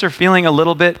many of us are feeling a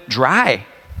little bit dry?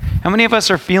 How many of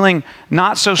us are feeling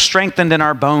not so strengthened in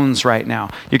our bones right now?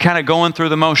 You're kind of going through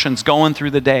the motions, going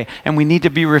through the day, and we need to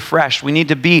be refreshed. We need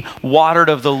to be watered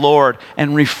of the Lord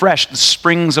and refreshed, the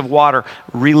springs of water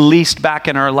released back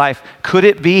in our life. Could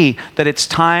it be that it's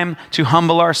time to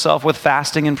humble ourselves with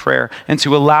fasting and prayer and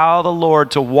to allow the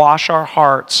Lord to wash our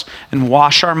hearts and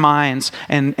wash our minds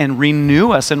and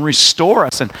renew us and restore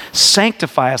us and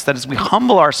sanctify us, that as we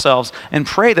humble ourselves and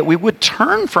pray that we would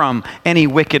turn from any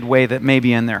wicked way that may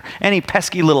be in there, any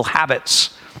pesky little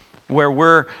habits where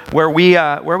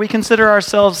we consider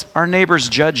ourselves our neighbor's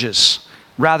judges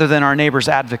rather than our neighbor's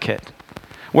advocate,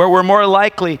 where we're more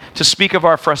likely to speak of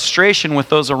our frustration with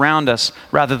those around us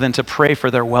rather than to pray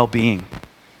for their well-being.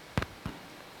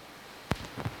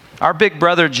 Our big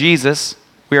brother Jesus,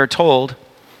 we are told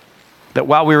that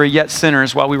while we were yet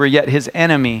sinners, while we were yet his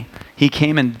enemy, he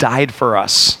came and died for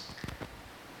us.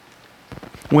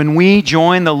 When we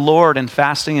join the Lord in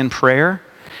fasting and prayer,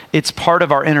 it's part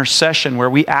of our intercession where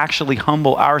we actually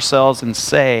humble ourselves and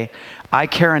say, I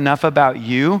care enough about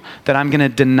you that I'm going to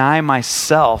deny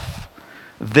myself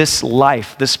this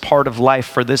life, this part of life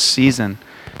for this season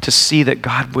to see that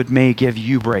God may give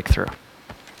you breakthrough.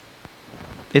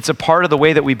 It's a part of the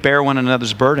way that we bear one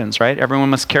another's burdens, right? Everyone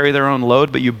must carry their own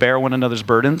load, but you bear one another's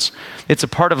burdens. It's a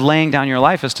part of laying down your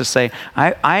life is to say,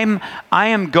 I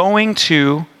am going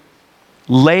to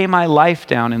lay my life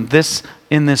down in this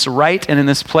right and in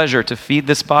this pleasure to feed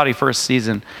this body for a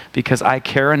season because I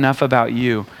care enough about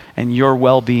you and your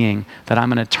well-being that I'm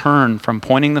going to turn from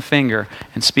pointing the finger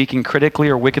and speaking critically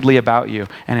or wickedly about you,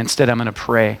 and instead I'm going to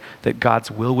pray that God's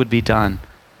will would be done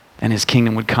and his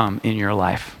kingdom would come in your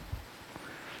life.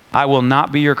 I will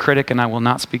not be your critic and I will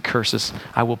not speak curses.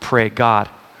 I will pray, God,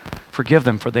 forgive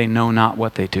them for they know not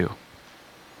what they do.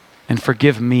 And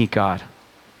forgive me, God.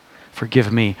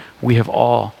 Forgive me. We have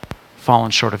all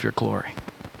fallen short of your glory.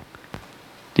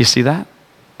 Do you see that?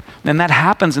 And that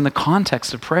happens in the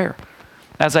context of prayer.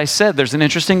 As I said, there's an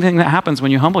interesting thing that happens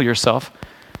when you humble yourself.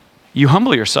 You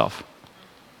humble yourself.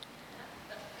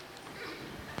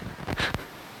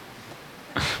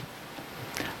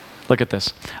 Look at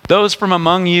this. Those from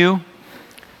among you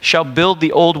shall build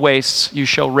the old wastes. You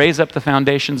shall raise up the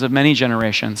foundations of many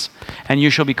generations. And you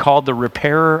shall be called the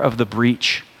repairer of the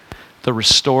breach, the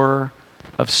restorer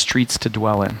of streets to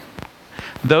dwell in.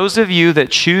 Those of you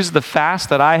that choose the fast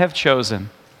that I have chosen,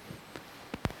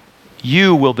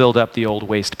 you will build up the old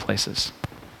waste places.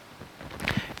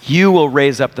 You will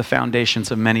raise up the foundations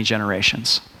of many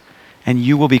generations. And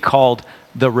you will be called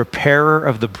the repairer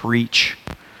of the breach,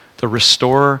 the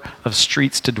restorer of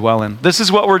streets to dwell in. This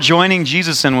is what we're joining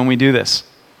Jesus in when we do this.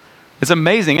 It's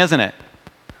amazing, isn't it?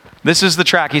 This is the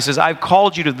track. He says, I've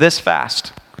called you to this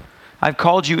fast. I've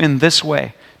called you in this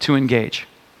way to engage.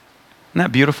 Isn't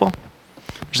that beautiful?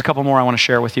 There's a couple more I want to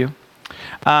share with you.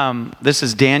 This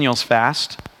is Daniel's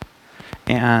fast,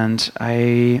 and I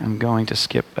am going to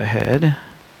skip ahead.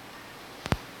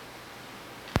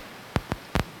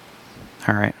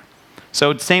 All right.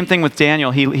 So same thing with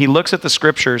Daniel. He looks at the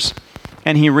scriptures,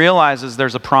 and he realizes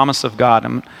there's a promise of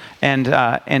God.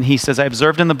 And he says, I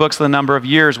observed in the books the number of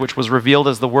years which was revealed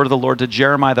as the word of the Lord to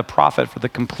Jeremiah the prophet for the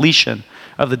completion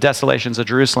of the desolations of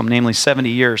Jerusalem, namely 70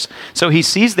 years. So he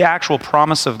sees the actual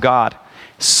promise of God.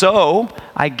 So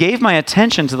I gave my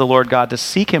attention to the Lord God to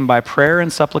seek him by prayer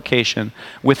and supplication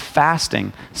with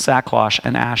fasting, sackcloth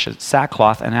and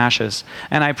ashes.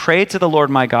 And I prayed to the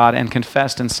Lord my God and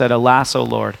confessed and said, Alas, O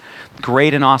Lord,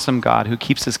 great and awesome God, who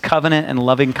keeps his covenant and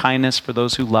loving kindness for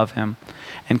those who love him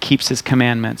and keeps his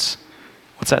commandments.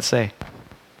 What's that say?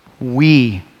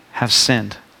 We have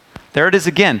sinned. There it is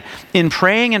again. In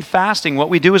praying and fasting, what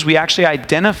we do is we actually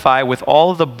identify with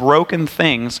all of the broken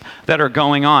things that are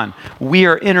going on. We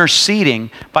are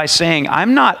interceding by saying,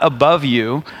 I'm not above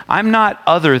you. I'm not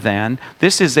other than.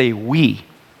 This is a we.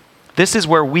 This is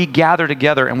where we gather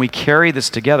together and we carry this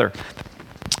together.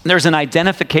 There's an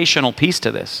identificational piece to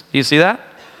this. Do you see that?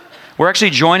 We're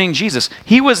actually joining Jesus.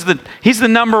 He's the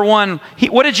number one.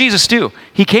 What did Jesus do?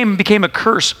 He came and became a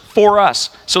curse for us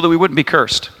so that we wouldn't be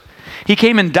cursed. He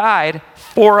came and died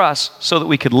for us so that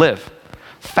we could live.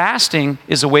 Fasting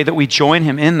is a way that we join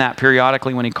him in that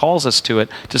periodically when he calls us to it,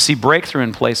 to see breakthrough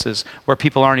in places where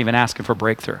people aren't even asking for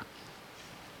breakthrough.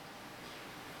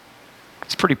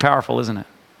 It's pretty powerful, isn't it?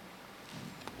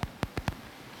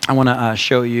 I want to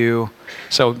show you.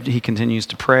 So he continues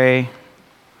to pray.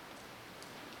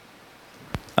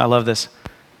 I love this.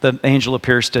 The angel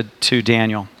appears to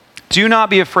Daniel. Do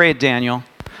not be afraid, Daniel.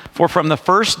 For from the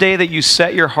first day that you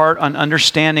set your heart on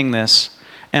understanding this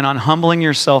and on humbling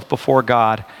yourself before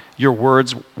God, your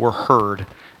words were heard,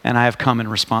 and I have come in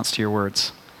response to your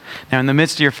words. Now, in the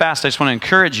midst of your fast, I just want to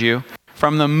encourage you,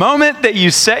 from the moment that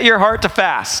you set your heart to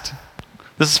fast,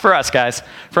 this is for us, guys.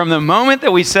 From the moment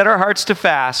that we set our hearts to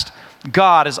fast,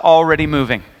 God is already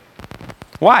moving.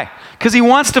 Why? Because he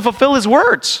wants to fulfill his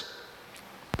words.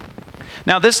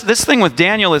 Now, this thing with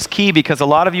Daniel is key because a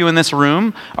lot of you in this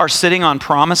room are sitting on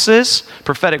promises,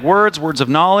 prophetic words, words of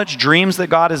knowledge, dreams that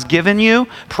God has given you,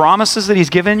 promises that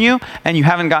he's given you, and you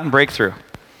haven't gotten breakthrough.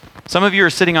 Some of you are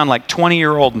sitting on like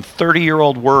 20-year-old and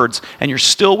 30-year-old words, and you're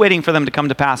still waiting for them to come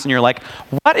to pass, and you're like,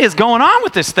 what is going on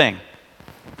with this thing?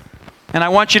 And I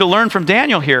want you to learn from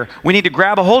Daniel here. We need to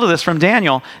grab a hold of this from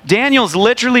Daniel. Daniel's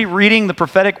literally reading the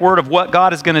prophetic word of what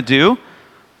God is going to do.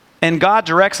 And God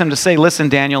directs him to say, listen,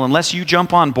 Daniel, unless you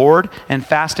jump on board and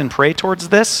fast and pray towards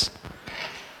this,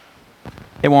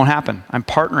 it won't happen. I'm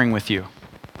partnering with you.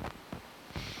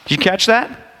 Did you catch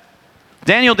that?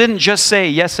 Daniel didn't just say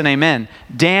yes and amen.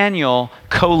 Daniel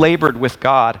co-labored with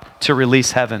God to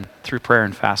release heaven through prayer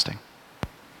and fasting.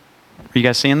 Are you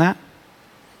guys seeing that?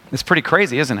 It's pretty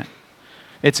crazy, isn't it?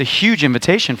 It's a huge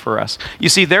invitation for us. You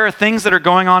see, there are things that are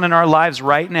going on in our lives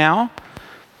right now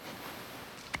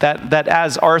that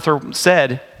as Arthur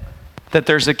said, that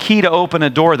there's a key to open a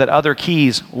door that other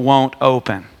keys won't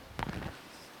open.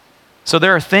 So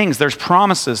there are things, there's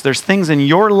promises, there's things in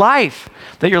your life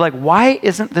that you're like, why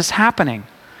isn't this happening?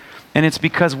 And it's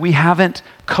because we haven't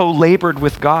co-labored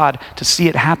with God to see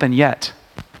it happen yet.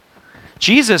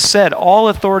 Jesus said, all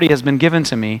authority has been given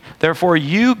to me, therefore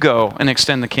you go and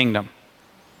extend the kingdom.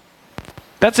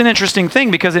 That's an interesting thing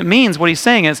because it means what he's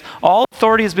saying is, all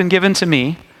authority has been given to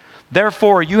me,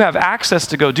 therefore, you have access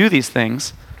to go do these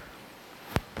things.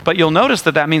 But you'll notice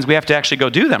that means we have to actually go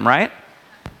do them, right?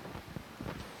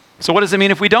 So what does it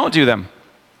mean if we don't do them?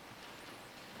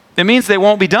 It means they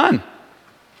won't be done.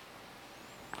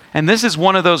 And this is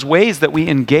one of those ways that we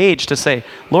engage to say,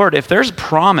 Lord, if there's a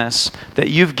promise that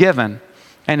you've given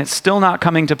and it's still not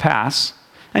coming to pass,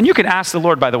 and you can ask the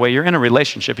Lord, by the way, you're in a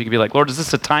relationship, you can be like, Lord, is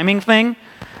this a timing thing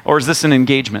or is this an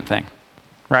engagement thing,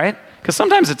 right? Because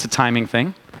sometimes it's a timing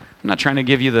thing. I'm not trying to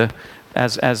give you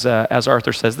as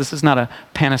Arthur says, this is not a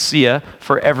panacea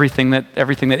for everything that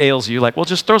ails you. Like, well,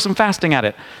 just throw some fasting at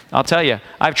it. I'll tell you,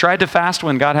 I've tried to fast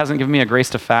when God hasn't given me a grace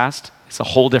to fast. It's a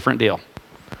whole different deal.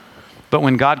 But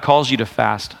when God calls you to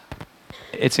fast,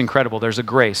 it's incredible. There's a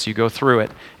grace. You go through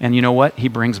it. And you know what? He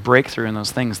brings breakthrough in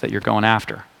those things that you're going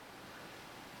after.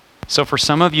 So for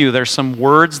some of you, there's some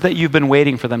words that you've been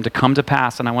waiting for them to come to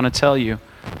pass. And I want to tell you,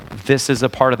 this is a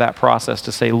part of that process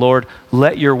to say, Lord,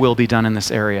 let your will be done in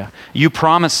this area. You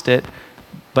promised it,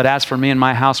 but as for me and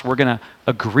my house, we're going to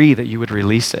agree that you would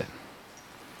release it.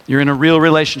 You're in a real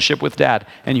relationship with Dad,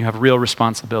 and you have real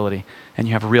responsibility, and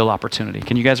you have real opportunity.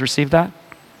 Can you guys receive that?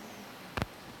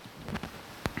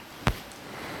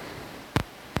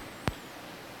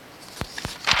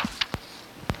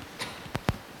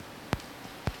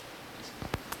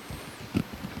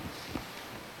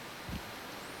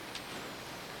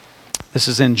 This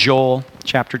is in Joel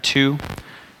chapter 2.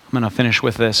 I'm going to finish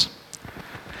with this.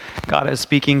 God is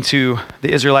speaking to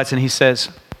the Israelites, and he says,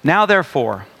 "Now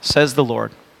therefore, says the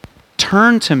Lord,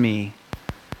 turn to me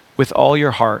with all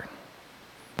your heart,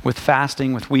 with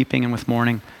fasting, with weeping, and with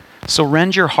mourning. So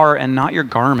rend your heart and not your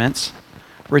garments.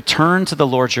 Return to the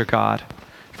Lord your God,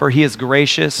 for he is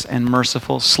gracious and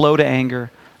merciful, slow to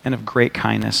anger, and of great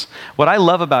kindness." What I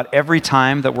love about every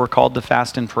time that we're called to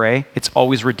fast and pray, it's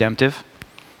always redemptive.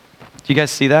 Do you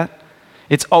guys see that?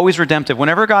 It's always redemptive.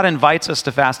 Whenever God invites us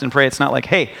to fast and pray, it's not like,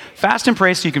 hey, fast and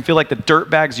pray so you can feel like the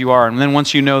dirtbags you are, and then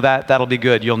once you know that, that'll be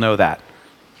good. You'll know that.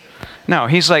 No,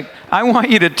 he's like, I want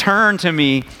you to turn to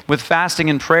me with fasting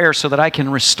and prayer so that I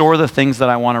can restore the things that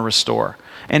I want to restore.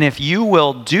 And if you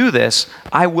will do this,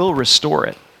 I will restore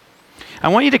it. I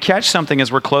want you to catch something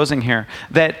as we're closing here,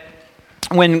 that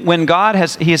when God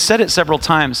has said it several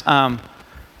times.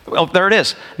 Well, there it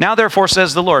is. "Now therefore,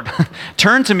 says the Lord,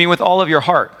 turn to me with all of your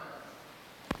heart."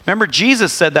 Remember,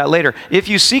 Jesus said that later. "If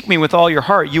you seek me with all your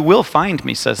heart, you will find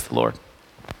me," says the Lord.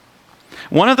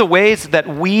 One of the ways that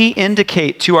we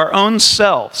indicate to our own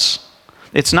selves,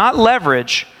 it's not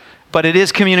leverage, but it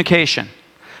is communication.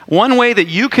 One way that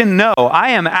you can know I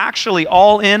am actually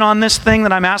all in on this thing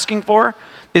that I'm asking for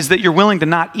is that you're willing to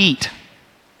not eat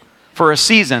for a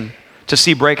season to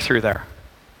see breakthrough there.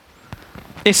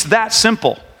 It's that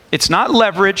simple. It's not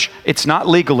leverage. It's not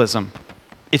legalism.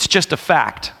 It's just a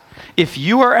fact. If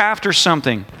you are after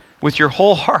something with your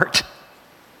whole heart,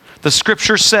 the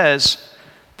scripture says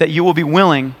that you will be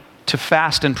willing to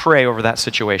fast and pray over that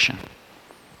situation.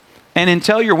 And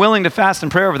until you're willing to fast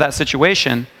and pray over that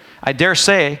situation, I dare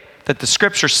say that the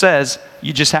scripture says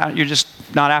you're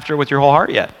just not after it with your whole heart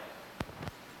yet.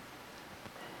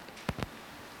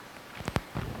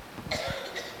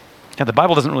 Yeah, the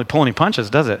Bible doesn't really pull any punches,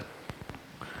 does it?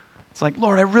 It's like,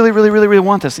 Lord, I really, really, really, really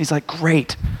want this. And he's like,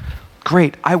 great,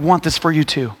 I want this for you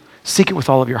too. Seek it with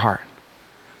all of your heart.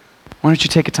 Why don't you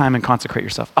take a time and consecrate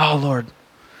yourself? Oh, Lord,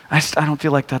 I don't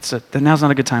feel like that's it. Then now's not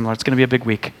a good time, Lord. It's going to be a big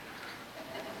week.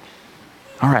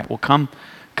 All right, well, come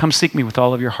seek me with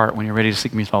all of your heart when you're ready to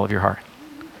seek me with all of your heart.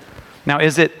 Now,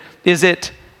 is it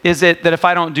that if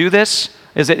I don't do this,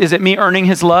 is it me earning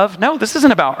his love? No, this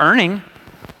isn't about earning.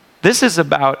 This is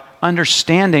about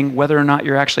understanding whether or not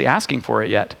you're actually asking for it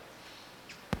yet.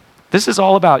 This is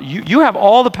all about you. You have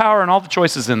all the power and all the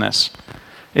choices in this.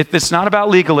 It's not about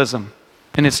legalism,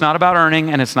 and it's not about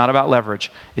earning, and it's not about leverage.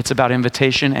 It's about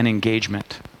invitation and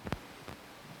engagement.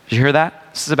 Did you hear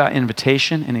that? This is about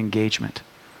invitation and engagement.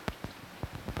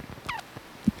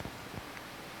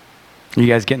 Are you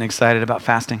guys getting excited about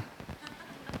fasting?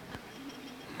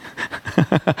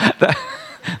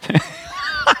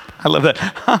 I love that.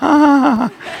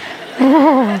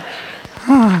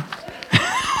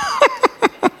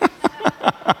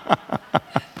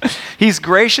 He's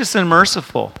gracious and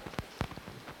merciful.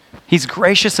 He's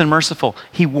gracious and merciful.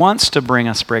 He wants to bring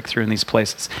us breakthrough in these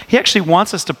places. He actually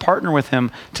wants us to partner with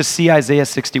him to see Isaiah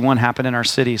 61 happen in our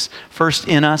cities, first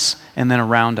in us and then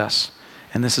around us.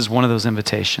 And this is one of those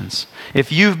invitations.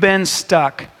 If you've been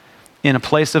stuck in a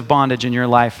place of bondage in your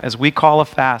life, as we call a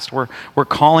fast, we're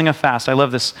calling a fast. I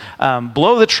love this.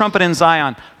 Blow the trumpet in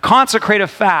Zion. Consecrate a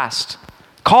fast.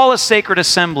 Call a sacred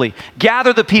assembly.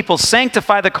 Gather the people.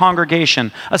 Sanctify the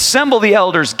congregation. Assemble the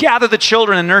elders. Gather the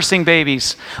children and nursing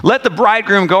babies. Let the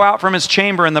bridegroom go out from his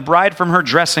chamber and the bride from her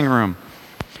dressing room.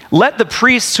 Let the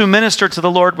priests who minister to the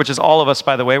Lord, which is all of us,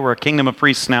 by the way, we're a kingdom of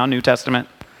priests now, New Testament.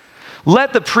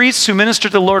 Let the priests who minister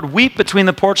to the Lord weep between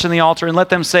the porch and the altar, and let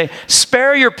them say,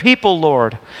 "Spare your people,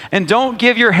 Lord, and don't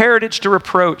give your heritage to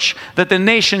reproach, that the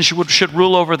nations should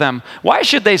rule over them." Why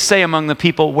should they say among the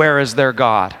people, "Where is their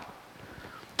God?"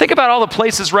 Think about all the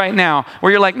places right now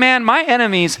where you're like, man, my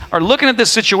enemies are looking at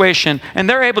this situation, and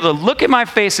they're able to look at my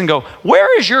face and go,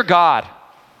 "Where is your God?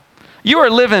 You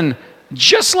are living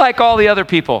just like all the other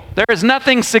people. There is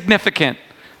nothing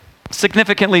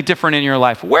significantly different in your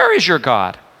life. Where is your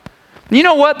God?" You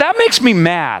know what? That makes me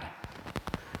mad.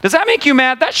 Does that make you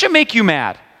mad? That should make you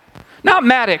mad. Not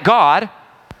mad at God.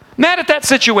 Mad at that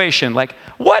situation. Like,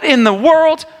 what in the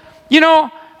world? We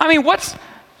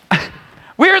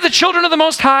are the children of the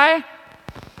Most High.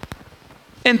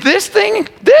 And this,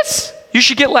 you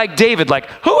should get like David. Like,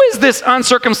 who is this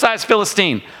uncircumcised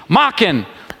Philistine? Mocking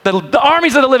the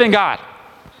armies of the living God.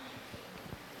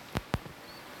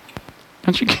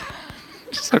 Don't you get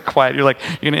so quiet? You're like,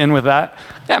 you're going to end with that?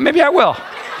 Yeah, maybe I will.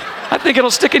 I think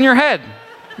it'll stick in your head.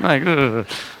 Like, ugh.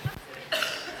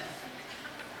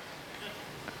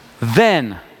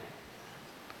 Then,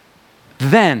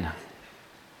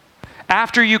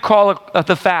 after you call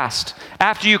the fast,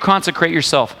 after you consecrate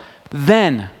yourself,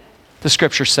 then, the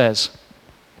scripture says,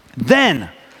 Then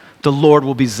the Lord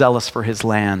will be zealous for his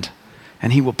land,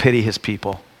 and he will pity his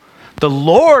people. The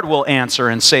Lord will answer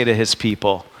and say to his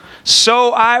people,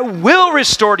 so I will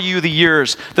restore to you the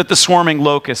years that the swarming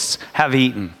locusts have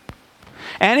eaten.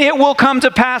 And it will come to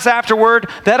pass afterward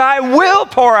that I will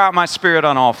pour out my spirit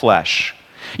on all flesh.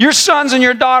 Your sons and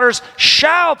your daughters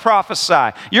shall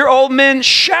prophesy. Your old men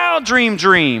shall dream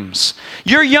dreams.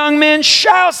 Your young men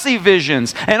shall see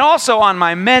visions. And also on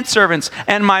my menservants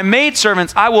and my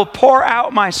maidservants I will pour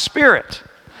out my spirit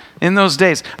in those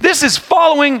days. This is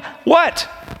following what?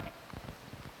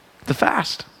 The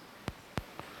fast.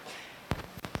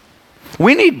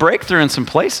 We need breakthrough in some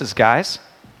places, guys.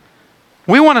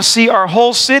 We want to see our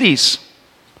whole cities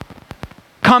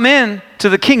come in to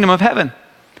the kingdom of heaven.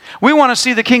 We want to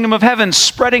see the kingdom of heaven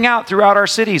spreading out throughout our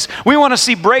cities. We want to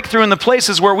see breakthrough in the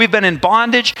places where we've been in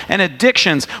bondage and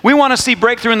addictions. We want to see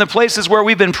breakthrough in the places where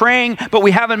we've been praying, but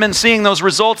we haven't been seeing those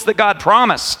results that God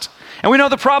promised. And we know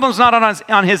the problem's not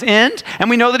on his end, and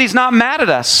we know that he's not mad at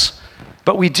us.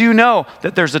 But we do know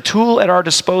that there's a tool at our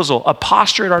disposal, a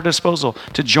posture at our disposal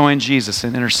to join Jesus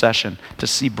in intercession, to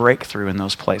see breakthrough in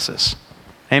those places.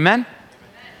 Amen?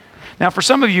 Now, for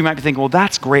some of you, you might be thinking, well,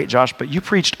 that's great, Josh, but you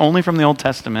preached only from the Old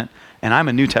Testament, and I'm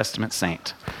a New Testament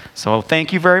saint. So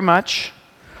thank you very much,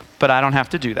 but I don't have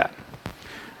to do that.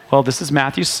 Well, this is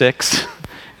Matthew 6,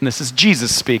 and this is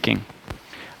Jesus speaking.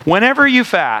 Whenever you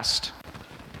fast,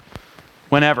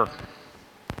 whenever,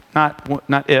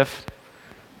 not if,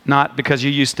 not because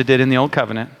you used to did in the Old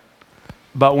Covenant,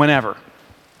 but whenever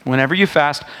you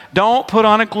fast, don't put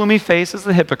on a gloomy face as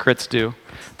the hypocrites do.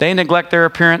 They neglect their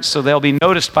appearance so they'll be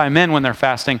noticed by men when they're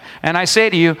fasting. And I say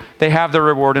to you, they have their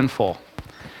reward in full.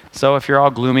 So if you're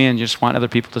all gloomy and you just want other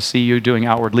people to see you doing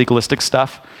outward legalistic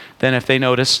stuff, then if they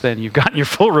notice, then you've gotten your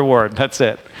full reward. That's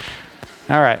it.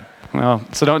 All right. Well,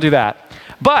 so don't do that.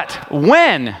 But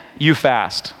when you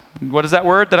fast, what is that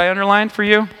word that I underlined for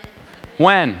you?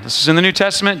 When. This is in the New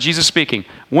Testament, Jesus speaking.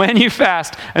 When you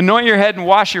fast, anoint your head and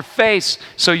wash your face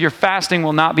so your fasting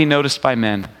will not be noticed by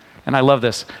men. And I love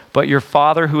this. But your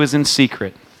Father who is in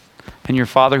secret and your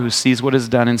Father who sees what is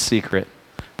done in secret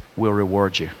will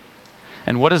reward you.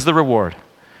 And what is the reward?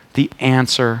 The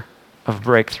answer of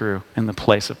breakthrough in the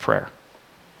place of prayer.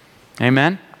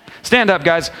 Amen? Stand up,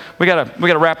 guys. We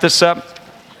gotta wrap this up.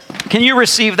 Can you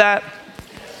receive that?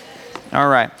 All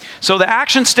right. So the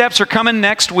action steps are coming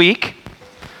next week.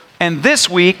 And this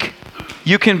week,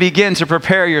 you can begin to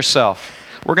prepare yourself.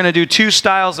 We're going to do 2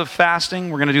 styles of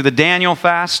fasting. We're going to do the Daniel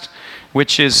fast,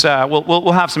 which is,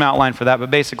 we'll have some outline for that,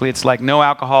 but basically it's like no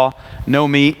alcohol, no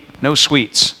meat, no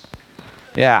sweets.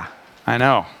 Yeah, I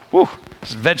know. Woo,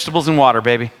 it's vegetables and water,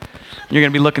 baby. You're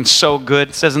going to be looking so good.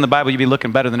 It says in the Bible you'll be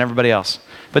looking better than everybody else.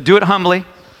 But do it humbly,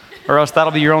 or else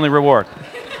that'll be your only reward.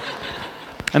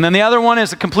 And then the other one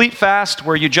is a complete fast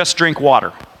where you just drink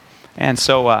water. And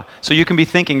so you can be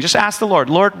thinking, just ask the Lord,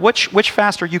 which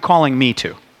fast are you calling me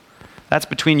to? That's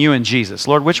between you and Jesus.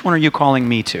 Lord, which one are you calling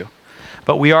me to?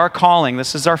 But we are calling,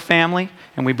 this is our family,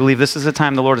 and we believe this is a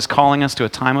time the Lord is calling us to a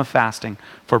time of fasting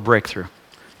for breakthrough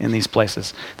in these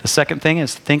places. The second thing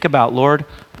is think about, Lord,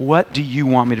 what do you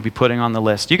want me to be putting on the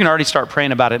list? You can already start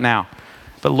praying about it now.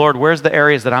 But Lord, where's the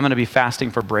areas that I'm going to be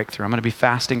fasting for breakthrough? I'm going to be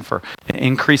fasting for an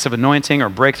increase of anointing or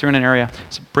breakthrough in an area.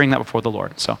 So bring that before the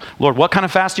Lord. So, Lord, what kind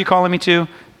of fast are you calling me to?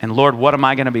 And Lord, what am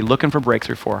I going to be looking for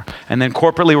breakthrough for? And then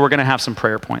corporately, we're going to have some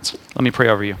prayer points. Let me pray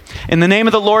over you. In the name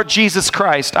of the Lord Jesus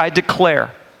Christ, I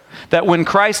declare that when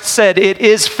Christ said, it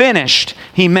is finished,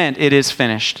 he meant it is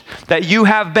finished. That you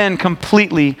have been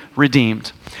completely redeemed.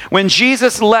 When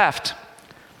Jesus left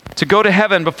to go to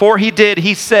heaven, before he did,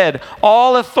 he said,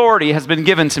 all authority has been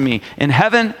given to me in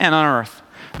heaven and on earth.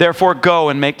 Therefore, go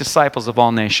and make disciples of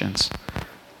all nations,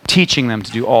 teaching them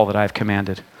to do all that I have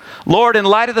commanded. Lord, in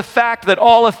light of the fact that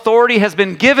all authority has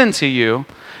been given to you,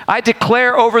 I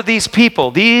declare over these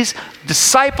people, these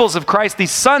disciples of Christ,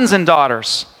 these sons and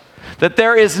daughters, that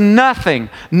there is nothing,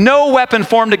 no weapon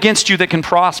formed against you that can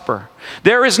prosper.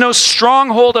 There is no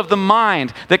stronghold of the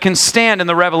mind that can stand in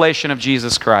the revelation of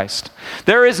Jesus Christ.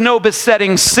 There is no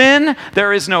besetting sin.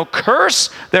 There is no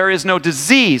curse. There is no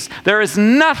disease. There is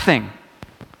nothing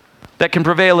that can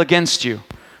prevail against you.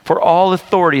 For all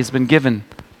authority has been given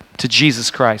to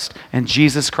Jesus Christ. And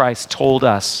Jesus Christ told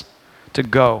us to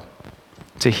go,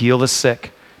 to heal the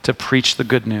sick, to preach the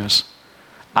good news.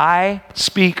 I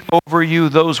speak over you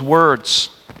those words,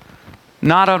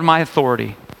 not on my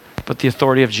authority, but the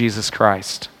authority of Jesus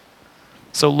Christ.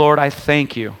 So Lord, I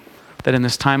thank you that in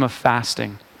this time of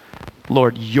fasting,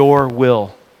 Lord, your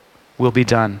will be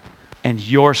done and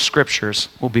your scriptures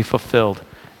will be fulfilled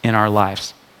in our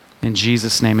lives. In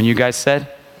Jesus' name. And you guys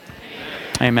said?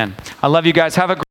 Amen. I love you guys. Have a great